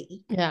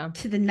happy. Yeah.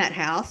 To the nut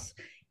house.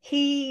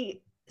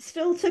 He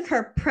still took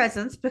her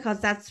presents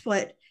because that's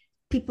what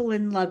people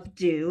in love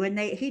do. And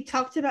he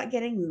talked about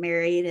getting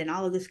married and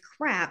all of this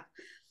crap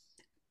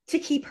to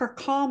keep her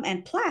calm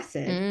and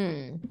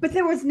placid. But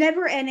there was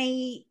never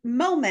any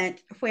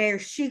moment where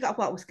she got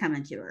what was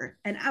coming to her.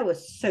 And I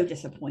was so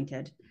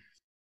disappointed.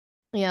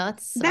 Yeah,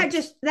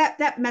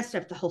 that messed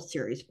up the whole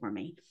series for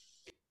me.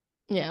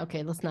 Yeah,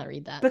 okay, let's not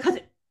read that. Because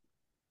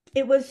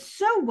it was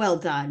so well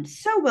done,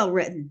 so well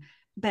written,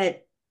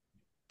 but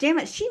damn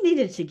it, she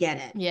needed to get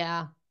it.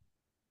 Yeah.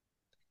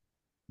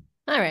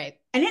 All right.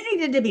 And it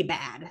needed to be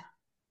bad.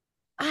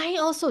 I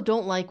also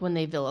don't like when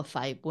they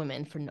vilify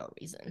women for no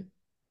reason.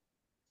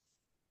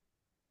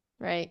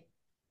 Right?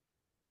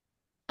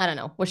 I don't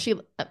know. Was she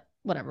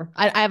whatever.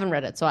 I haven't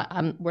read it, so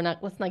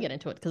let's not get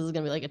into it because it's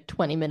gonna be like a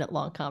 20-minute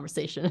long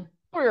conversation.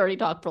 We already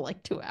talked for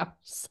like 2 hours.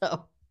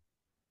 So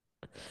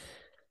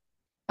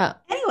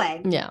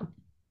anyway. Yeah.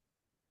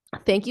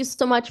 Thank you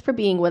so much for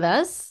being with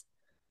us.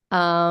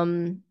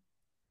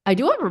 I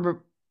do have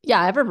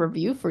I have a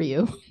review for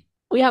you.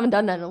 We haven't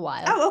done that in a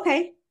while. Oh,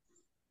 okay.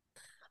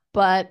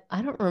 But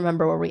I don't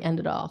remember where we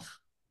ended off.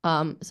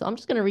 So I'm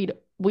just gonna read.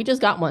 We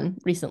just got one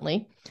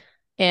recently,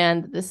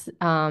 and this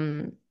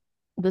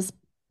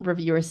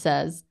reviewer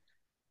says,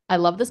 I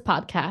love this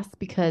podcast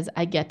because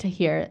I get to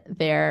hear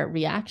their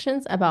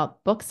reactions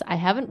about books I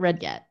haven't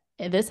read yet.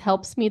 This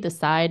helps me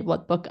decide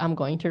what book I'm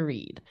going to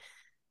read.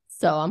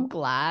 So I'm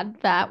glad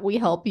that we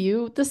help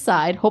you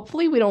decide.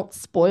 Hopefully we don't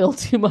spoil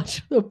too much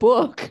of the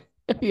book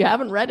if you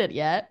haven't read it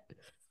yet.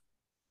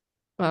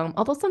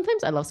 Although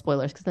sometimes I love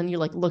spoilers because then you're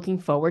like looking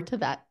forward to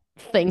that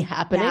thing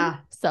happening. Yeah.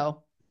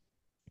 So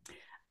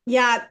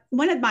yeah,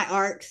 one of my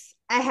arcs,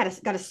 I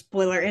got a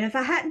spoiler. And if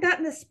I hadn't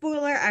gotten the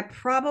spoiler, I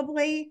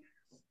probably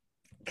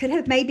could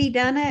have maybe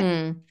done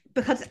it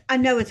because I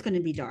know it's going to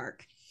be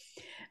dark.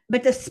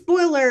 But the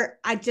spoiler,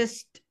 I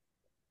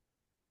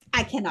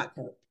cannot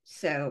cope.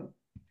 So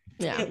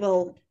yeah, it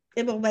will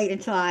wait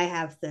until I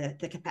have the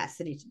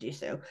capacity to do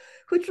so,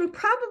 which will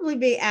probably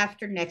be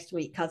after next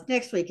week because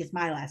next week is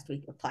my last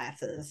week of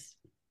classes.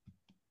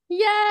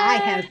 Yeah,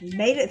 I have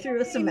made it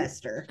through a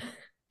semester.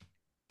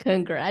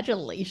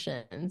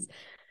 Congratulations.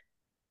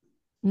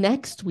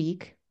 Next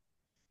week,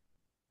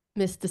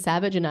 Mr.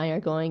 Savage and I are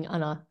going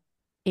on a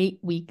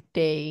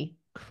 8-week-day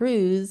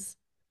cruise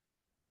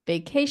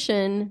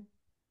vacation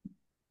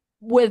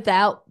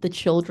without the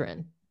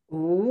children.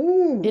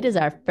 Ooh. It is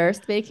our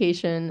first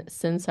vacation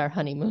since our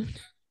honeymoon.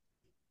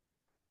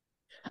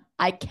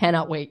 I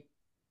cannot wait.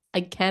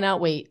 I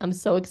cannot wait. I'm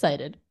so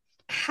excited.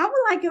 How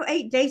will I go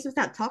 8 days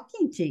without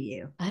talking to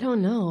you? I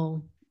don't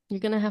know.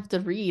 You're going to have to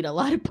read a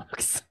lot of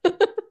books.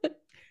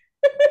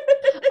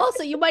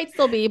 Also, you might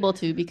still be able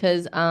to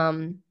because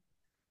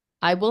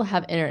I will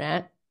have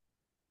internet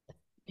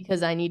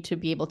because I need to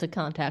be able to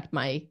contact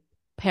my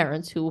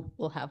parents who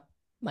will have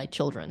my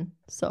children.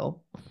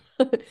 So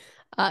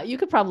you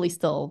could probably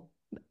still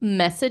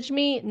message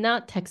me,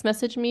 not text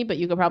message me, but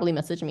you could probably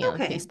message me on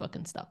Facebook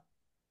and stuff.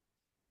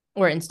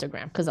 Or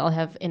Instagram, because I'll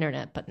have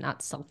internet, but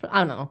not cell phone.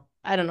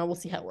 I don't know. We'll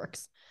see how it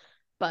works.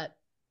 But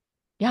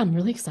yeah, I'm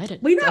really excited.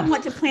 We might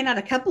want to plan out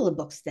a couple of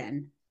books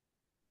then.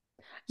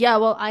 Yeah,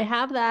 well, I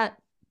have that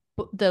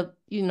the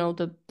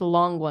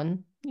long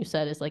one you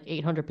said is like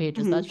 800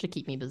 pages. That should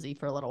keep me busy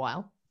for a little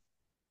while.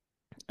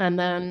 And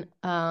then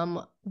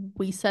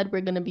we said we're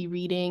going to be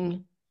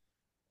reading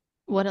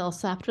what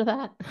else after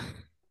that?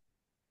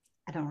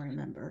 I don't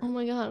remember. Oh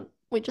my God.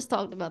 We just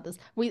talked about this.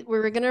 We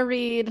were going to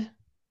read.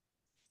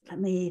 Let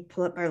me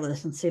pull up our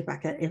list and see if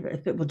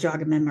if it will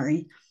jog a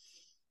memory.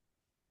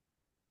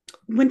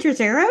 Winter's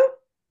Arrow?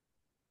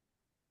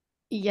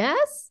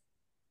 Yes.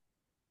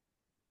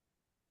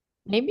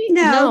 Maybe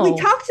no. We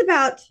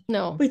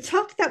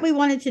talked that we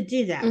wanted to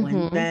do that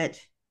one, but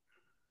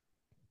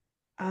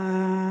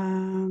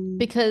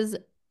because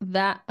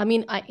that, I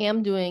mean, I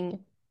am doing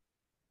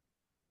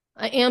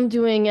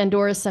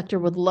Andora's Sector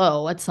with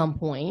Lo at some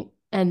point,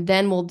 and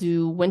then we'll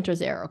do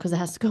Winter's Arrow because it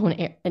has to go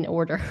in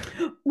order.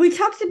 We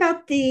talked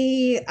about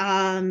the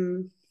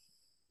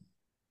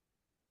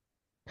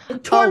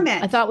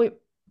Torment. I thought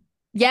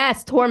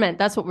yes, Torment.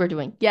 That's what we're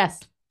doing. Yes,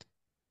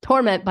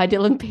 Torment by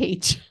Dylan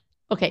Page.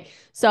 Okay,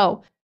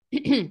 so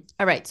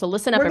all right. So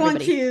listen up,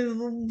 everybody. We're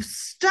going to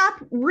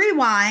stop,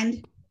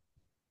 rewind,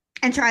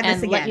 and try this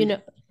again. Let you know,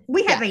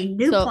 we have a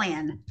new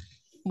plan.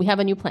 We have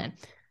a new plan.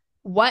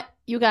 What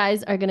you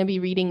guys are going to be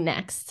reading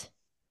next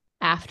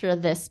after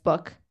this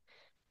book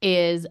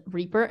is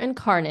Reaper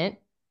Incarnate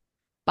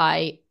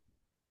by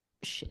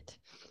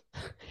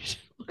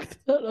Look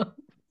that up.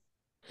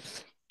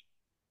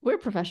 We're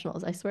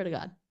professionals, I swear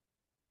to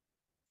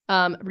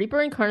God.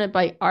 Reaper Incarnate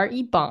by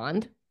R.E.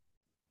 Bond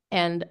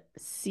and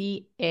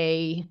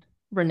C.A.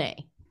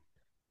 Renee.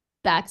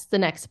 That's the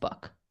next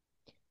book.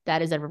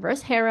 That is a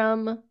reverse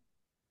harem.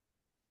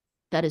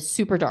 That is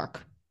super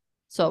dark.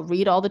 So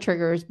read all the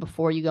triggers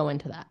before you go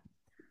into that.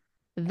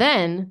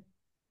 Then,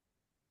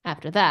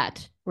 after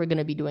that, we're going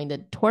to be doing the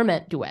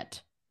Torment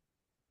Duet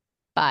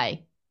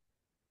by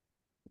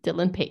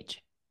Dylan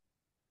Page.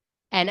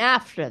 And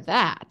after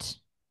that,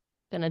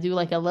 going to do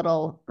like a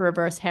little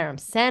reverse harem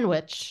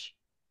sandwich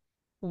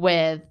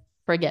with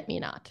Forget Me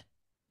Not.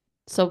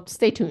 So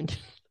stay tuned.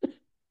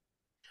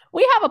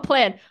 We have a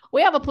plan.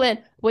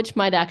 Which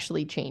might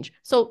actually change.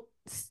 So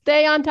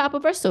stay on top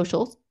of our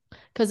socials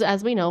because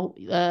as we know,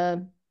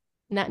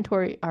 Nat and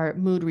Tori are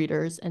mood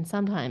readers, and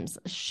sometimes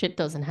shit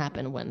doesn't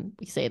happen when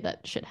we say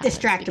that shit happens.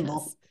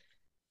 Distractible.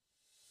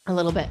 A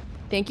little bit.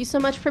 Thank you so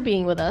much for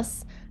being with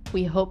us.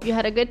 We hope you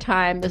had a good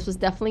time. This was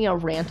definitely a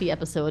ranty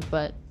episode,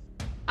 but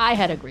I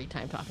had a great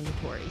time talking to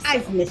Tori. So.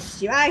 I've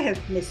missed you. I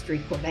have missed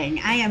recording.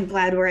 I am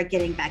glad we're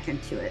getting back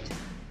into it.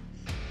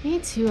 Me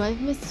too.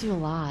 I've missed you a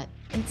lot.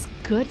 It's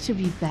good to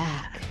be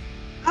back.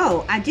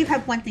 Oh, I do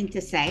have one thing to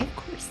say. Of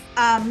course.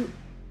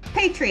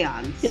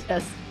 Patreons.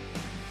 Yes.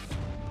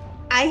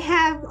 I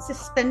have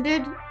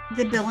suspended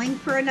the billing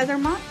for another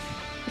month.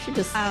 We should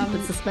just keep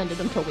it suspended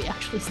until we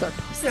actually start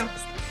posting. So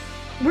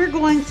we're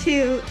going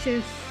to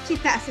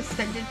keep that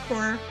suspended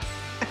for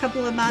a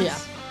couple of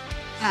months.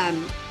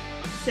 Yeah.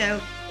 So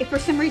if for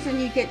some reason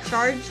you get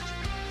charged,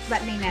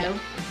 let me know.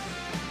 Yep.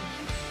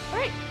 All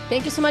right.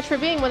 Thank you so much for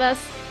being with us.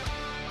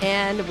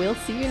 And we'll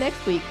see you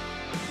next week.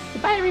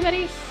 Goodbye,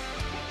 everybody.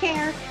 Take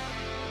care.